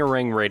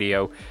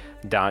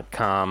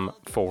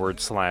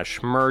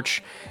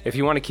bangarangradio.com/merch. If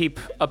you want to keep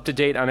up to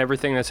date on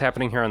everything that's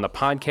happening here on the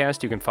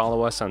podcast, you can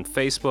follow us on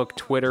Facebook,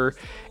 Twitter,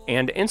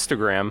 and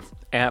Instagram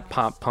at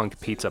Pop Punk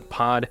Pizza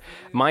Pod.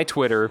 My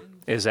Twitter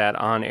is at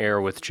On Air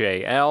with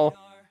JL.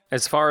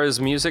 As far as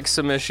music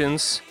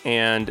submissions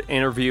and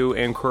interview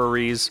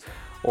inquiries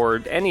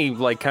or any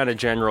kind of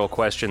general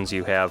questions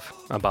you have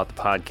about the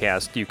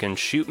podcast, you can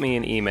shoot me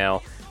an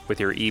email with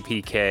your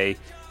EPK,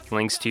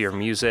 links to your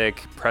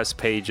music, press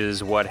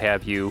pages, what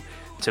have you,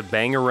 to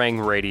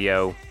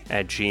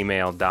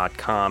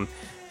bangarangradio@gmail.com,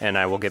 and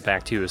I will get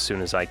back to you as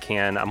soon as I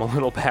can. I'm a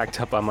little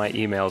backed up on my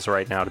emails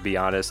right now, to be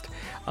honest,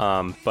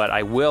 but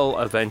I will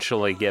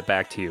eventually get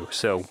back to you.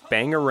 So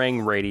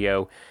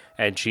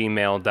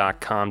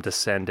bangarangradio@gmail.com to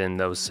send in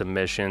those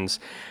submissions.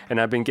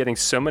 And I've been getting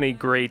so many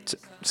great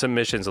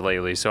submissions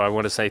lately, so I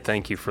want to say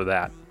thank you for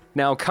that.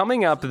 Now,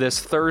 coming up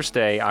this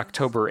Thursday,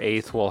 October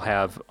 8th,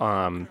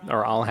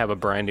 I'll have a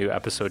brand new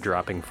episode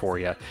dropping for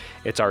you.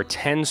 It's our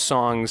 10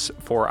 songs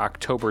for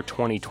October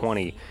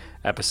 2020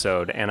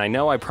 episode. And I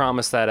know I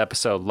promised that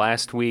episode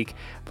last week,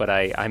 but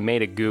I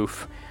made a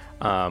goof.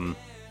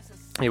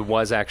 It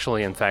was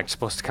actually, in fact,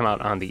 supposed to come out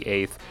on the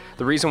 8th.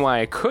 The reason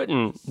why I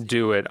couldn't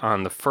do it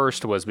on the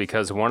 1st was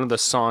because one of the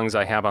songs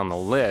I have on the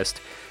list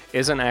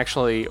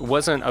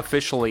wasn't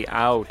officially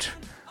out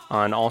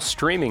on all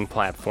streaming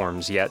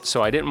platforms yet,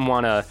 so I didn't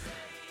want to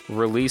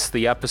release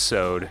the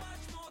episode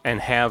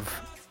and have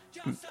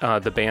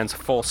the band's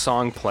full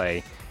song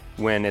play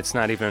when it's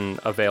not even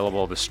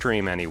available to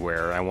stream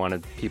anywhere. I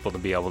wanted people to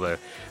be able to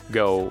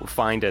go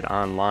find it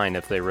online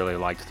if they really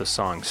liked the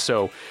song.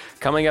 So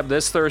coming up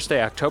this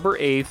Thursday, October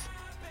 8th,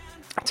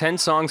 10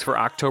 songs for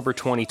October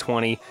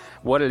 2020.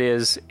 What it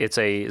is, it's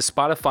a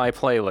Spotify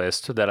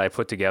playlist that I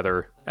put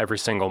together every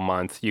single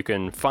month. You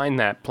can find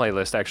that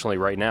playlist actually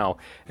right now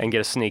and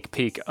get a sneak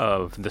peek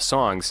of the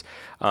songs.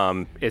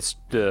 It's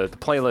the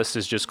playlist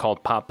is just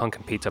called Pop Punk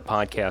and Pizza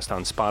Podcast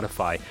on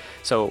Spotify.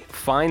 So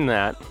find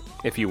that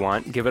if you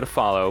want, give it a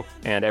follow,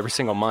 and every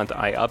single month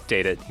I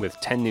update it with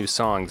 10 new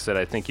songs that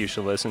I think you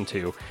should listen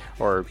to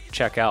or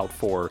check out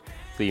for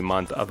the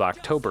month of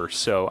October.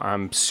 So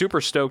I'm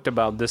super stoked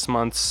about this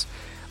month's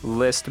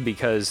list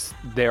because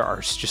there are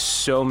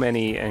just so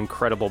many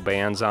incredible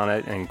bands on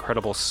it,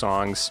 incredible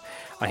songs.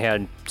 I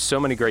had so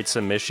many great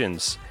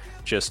submissions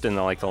just in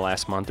the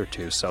last month or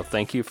two. So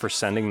thank you for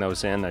sending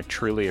those in. I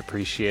truly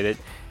appreciate it,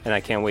 and I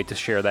can't wait to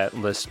share that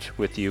list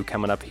with you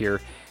coming up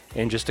here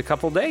in just a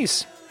couple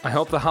days. I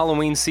hope the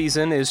Halloween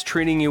season is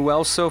treating you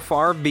well so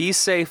far. Be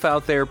safe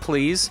out there,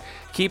 please.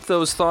 Keep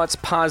those thoughts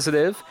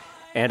positive,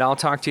 and I'll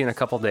talk to you in a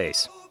couple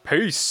days.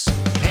 Peace.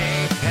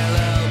 Hey,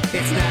 hello,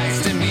 it's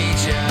nice to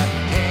meet ya.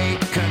 Hey,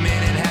 come in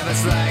and have a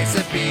slice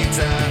of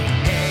pizza.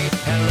 Hey,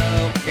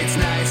 hello, it's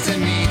nice to